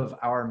value of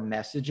our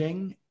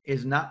messaging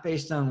is not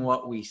based on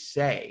what we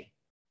say,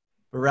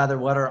 but rather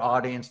what our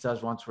audience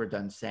does once we're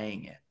done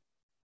saying it.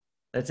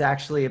 That's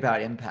actually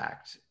about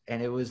impact.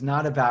 And it was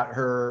not about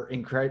her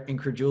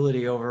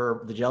incredulity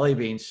over the jelly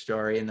bean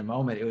story in the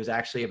moment. It was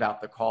actually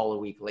about the call a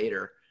week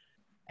later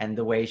and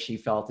the way she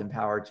felt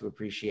empowered to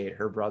appreciate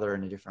her brother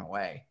in a different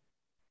way.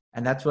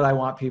 And that's what I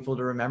want people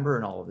to remember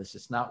in all of this.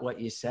 It's not what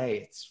you say,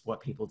 it's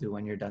what people do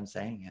when you're done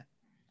saying it.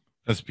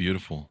 That's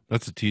beautiful.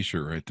 That's a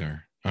t-shirt right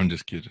there. I'm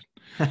just kidding.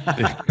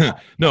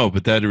 No,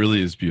 but that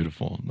really is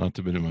beautiful. Not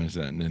to minimize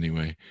that in any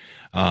way.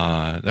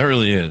 That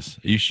really is.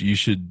 You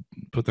should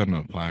put that on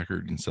a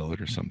placard and sell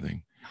it or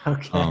something.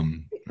 Okay.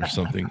 Or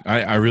something.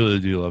 I really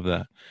do love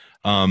that.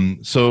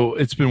 So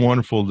it's been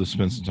wonderful to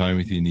spend some time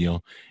with you,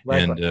 Neil.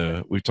 Likewise.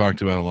 And we've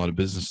talked about a lot of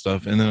business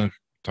stuff, and then I've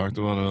talked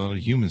about a lot of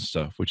human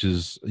stuff, which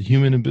is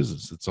human and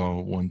business. It's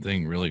all one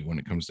thing, really, when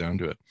it comes down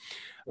to it.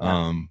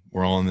 Yeah.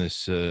 We're all on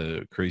this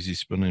crazy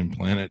spinning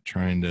planet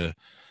trying to,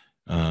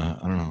 I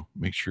don't know,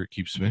 make sure it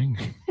keeps spinning.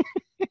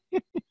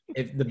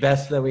 If the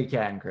best that we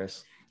can,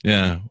 Chris.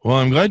 Yeah. Well,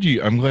 I'm glad you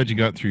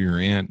got through your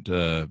aunt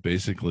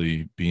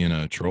basically being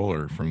a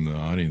troller from the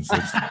audience.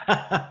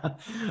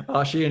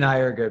 Oh, she and I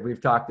are good. We've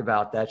talked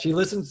about that. She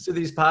listens to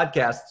these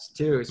podcasts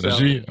too. So Does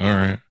she? All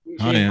right.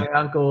 she and my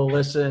uncle will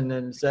listen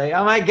and say,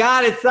 "Oh my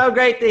God, it's so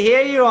great to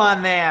hear you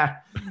on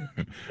there."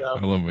 So.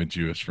 I love my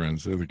Jewish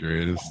friends. They're the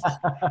greatest.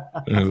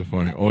 They're the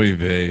funny. Oy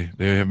vey.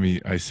 They have me.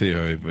 I say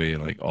oy vey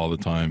like all the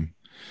time.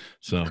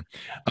 So,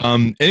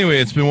 anyway,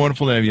 it's been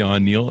wonderful to have you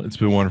on, Neil. It's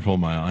been wonderful,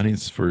 my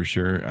audience, for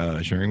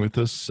sure, sharing with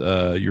us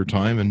your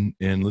time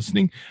and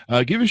listening.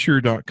 Give us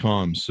your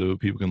 .com so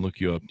people can look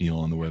you up, Neil,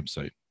 on the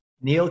website.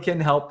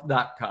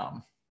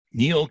 neilcanhelp.com.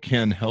 Neil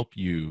can help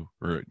you,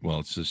 or well,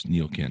 it's just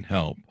Neil can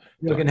help.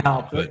 Neil can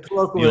help. But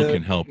Neil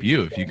can help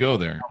you if you go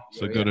there.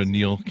 So go to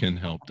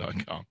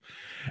neilcanhelp.com.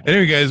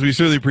 Anyway, guys, we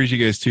certainly appreciate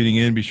you guys tuning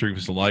in. Be sure to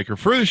give us a like or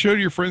further show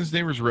to your friends,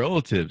 neighbors,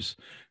 relatives.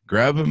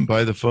 Grab them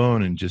by the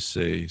phone and just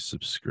say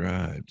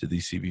subscribe to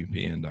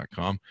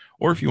thecvpn.com.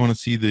 Or if you want to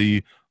see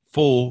the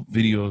full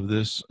video of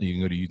this, you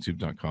can go to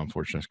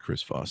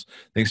youtube.com/Chris Voss.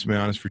 Thanks to my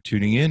audience for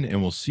tuning in,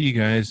 and we'll see you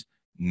guys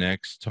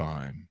next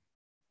time.